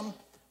determination,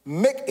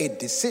 make a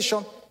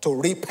decision to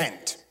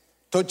repent,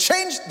 to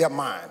change their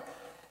mind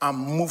and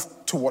move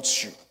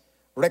towards you,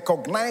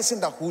 recognizing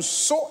that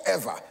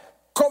whosoever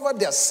covered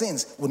their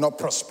sins will not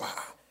prosper,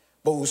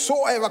 but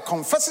whosoever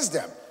confesses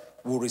them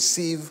will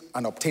receive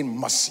and obtain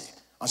mercy.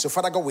 And so,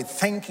 Father God, we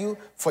thank you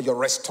for your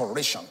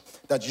restoration,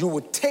 that you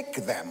will take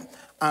them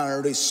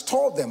and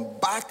restore them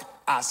back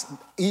as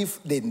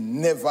if they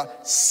never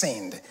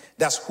sinned.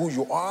 That's who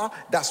you are.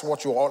 That's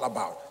what you're all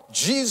about.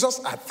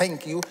 Jesus, I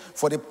thank you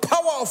for the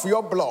power of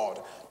your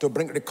blood to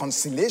bring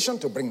reconciliation,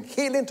 to bring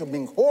healing, to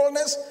bring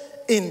wholeness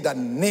in the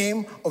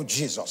name of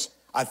Jesus.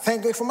 I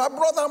thank you for my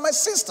brother and my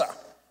sister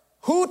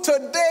who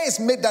today has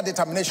made that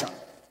determination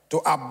to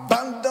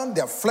abandon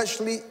their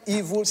fleshly,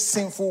 evil,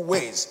 sinful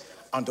ways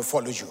and to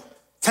follow you.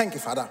 Thank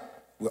you, Father.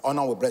 We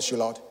honor and we bless you,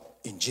 Lord,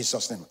 in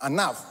Jesus' name. And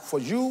now, for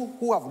you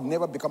who have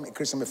never become a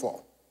Christian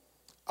before,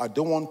 I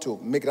don't want to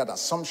make that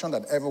assumption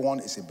that everyone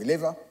is a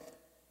believer.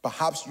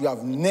 Perhaps you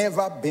have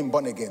never been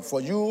born again.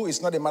 For you,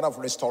 it's not a matter of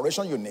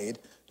restoration you need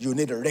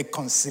a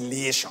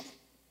reconciliation.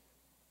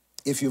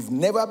 If you've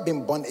never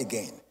been born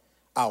again,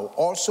 I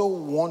also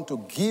want to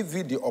give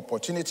you the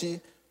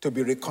opportunity to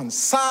be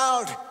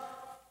reconciled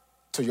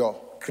to your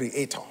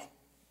Creator,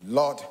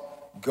 Lord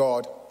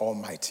God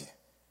Almighty.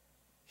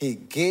 He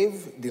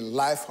gave the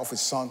life of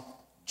his Son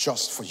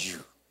just for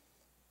you.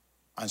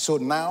 And so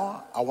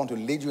now I want to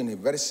lead you in a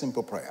very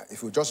simple prayer.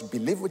 If you just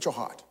believe with your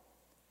heart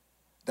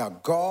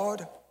that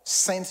God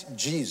sent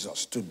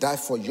Jesus to die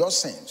for your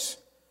sins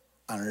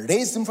and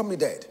raised him from the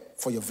dead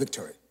for your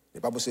victory, the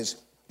Bible says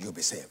you'll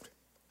be saved.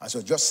 And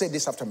so just say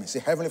this after me. Say,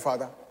 Heavenly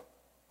Father,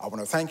 I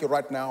want to thank you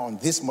right now on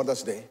this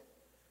Mother's Day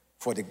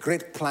for the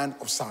great plan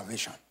of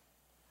salvation.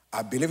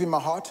 I believe in my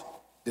heart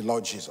the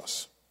Lord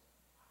Jesus.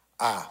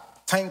 I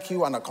thank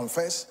you and I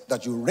confess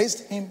that you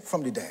raised him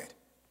from the dead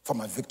for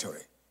my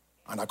victory.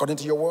 And according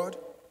to your word,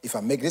 if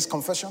I make this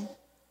confession,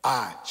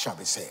 I shall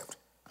be saved.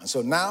 And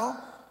so now,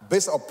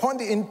 based upon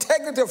the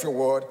integrity of your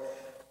word,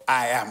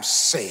 I am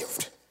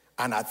saved.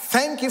 And I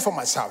thank you for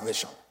my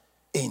salvation.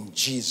 In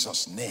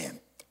Jesus' name.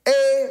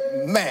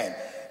 Amen.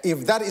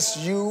 If that is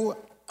you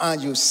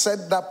and you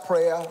said that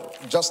prayer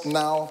just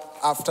now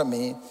after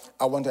me,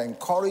 I want to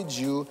encourage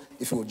you,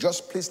 if you would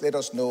just please let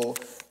us know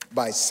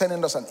by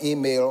sending us an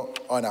email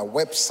on our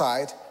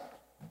website,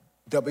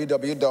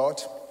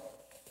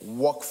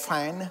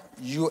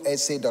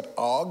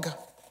 www.wocfanusa.org.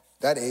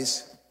 That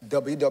is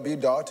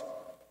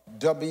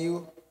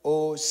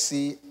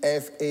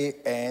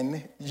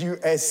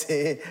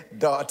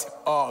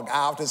www.wocfanusa.org.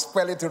 I have to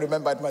spell it to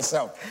remember it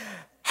myself.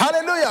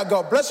 Hallelujah.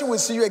 God bless you. We'll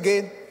see you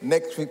again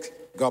next week.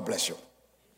 God bless you.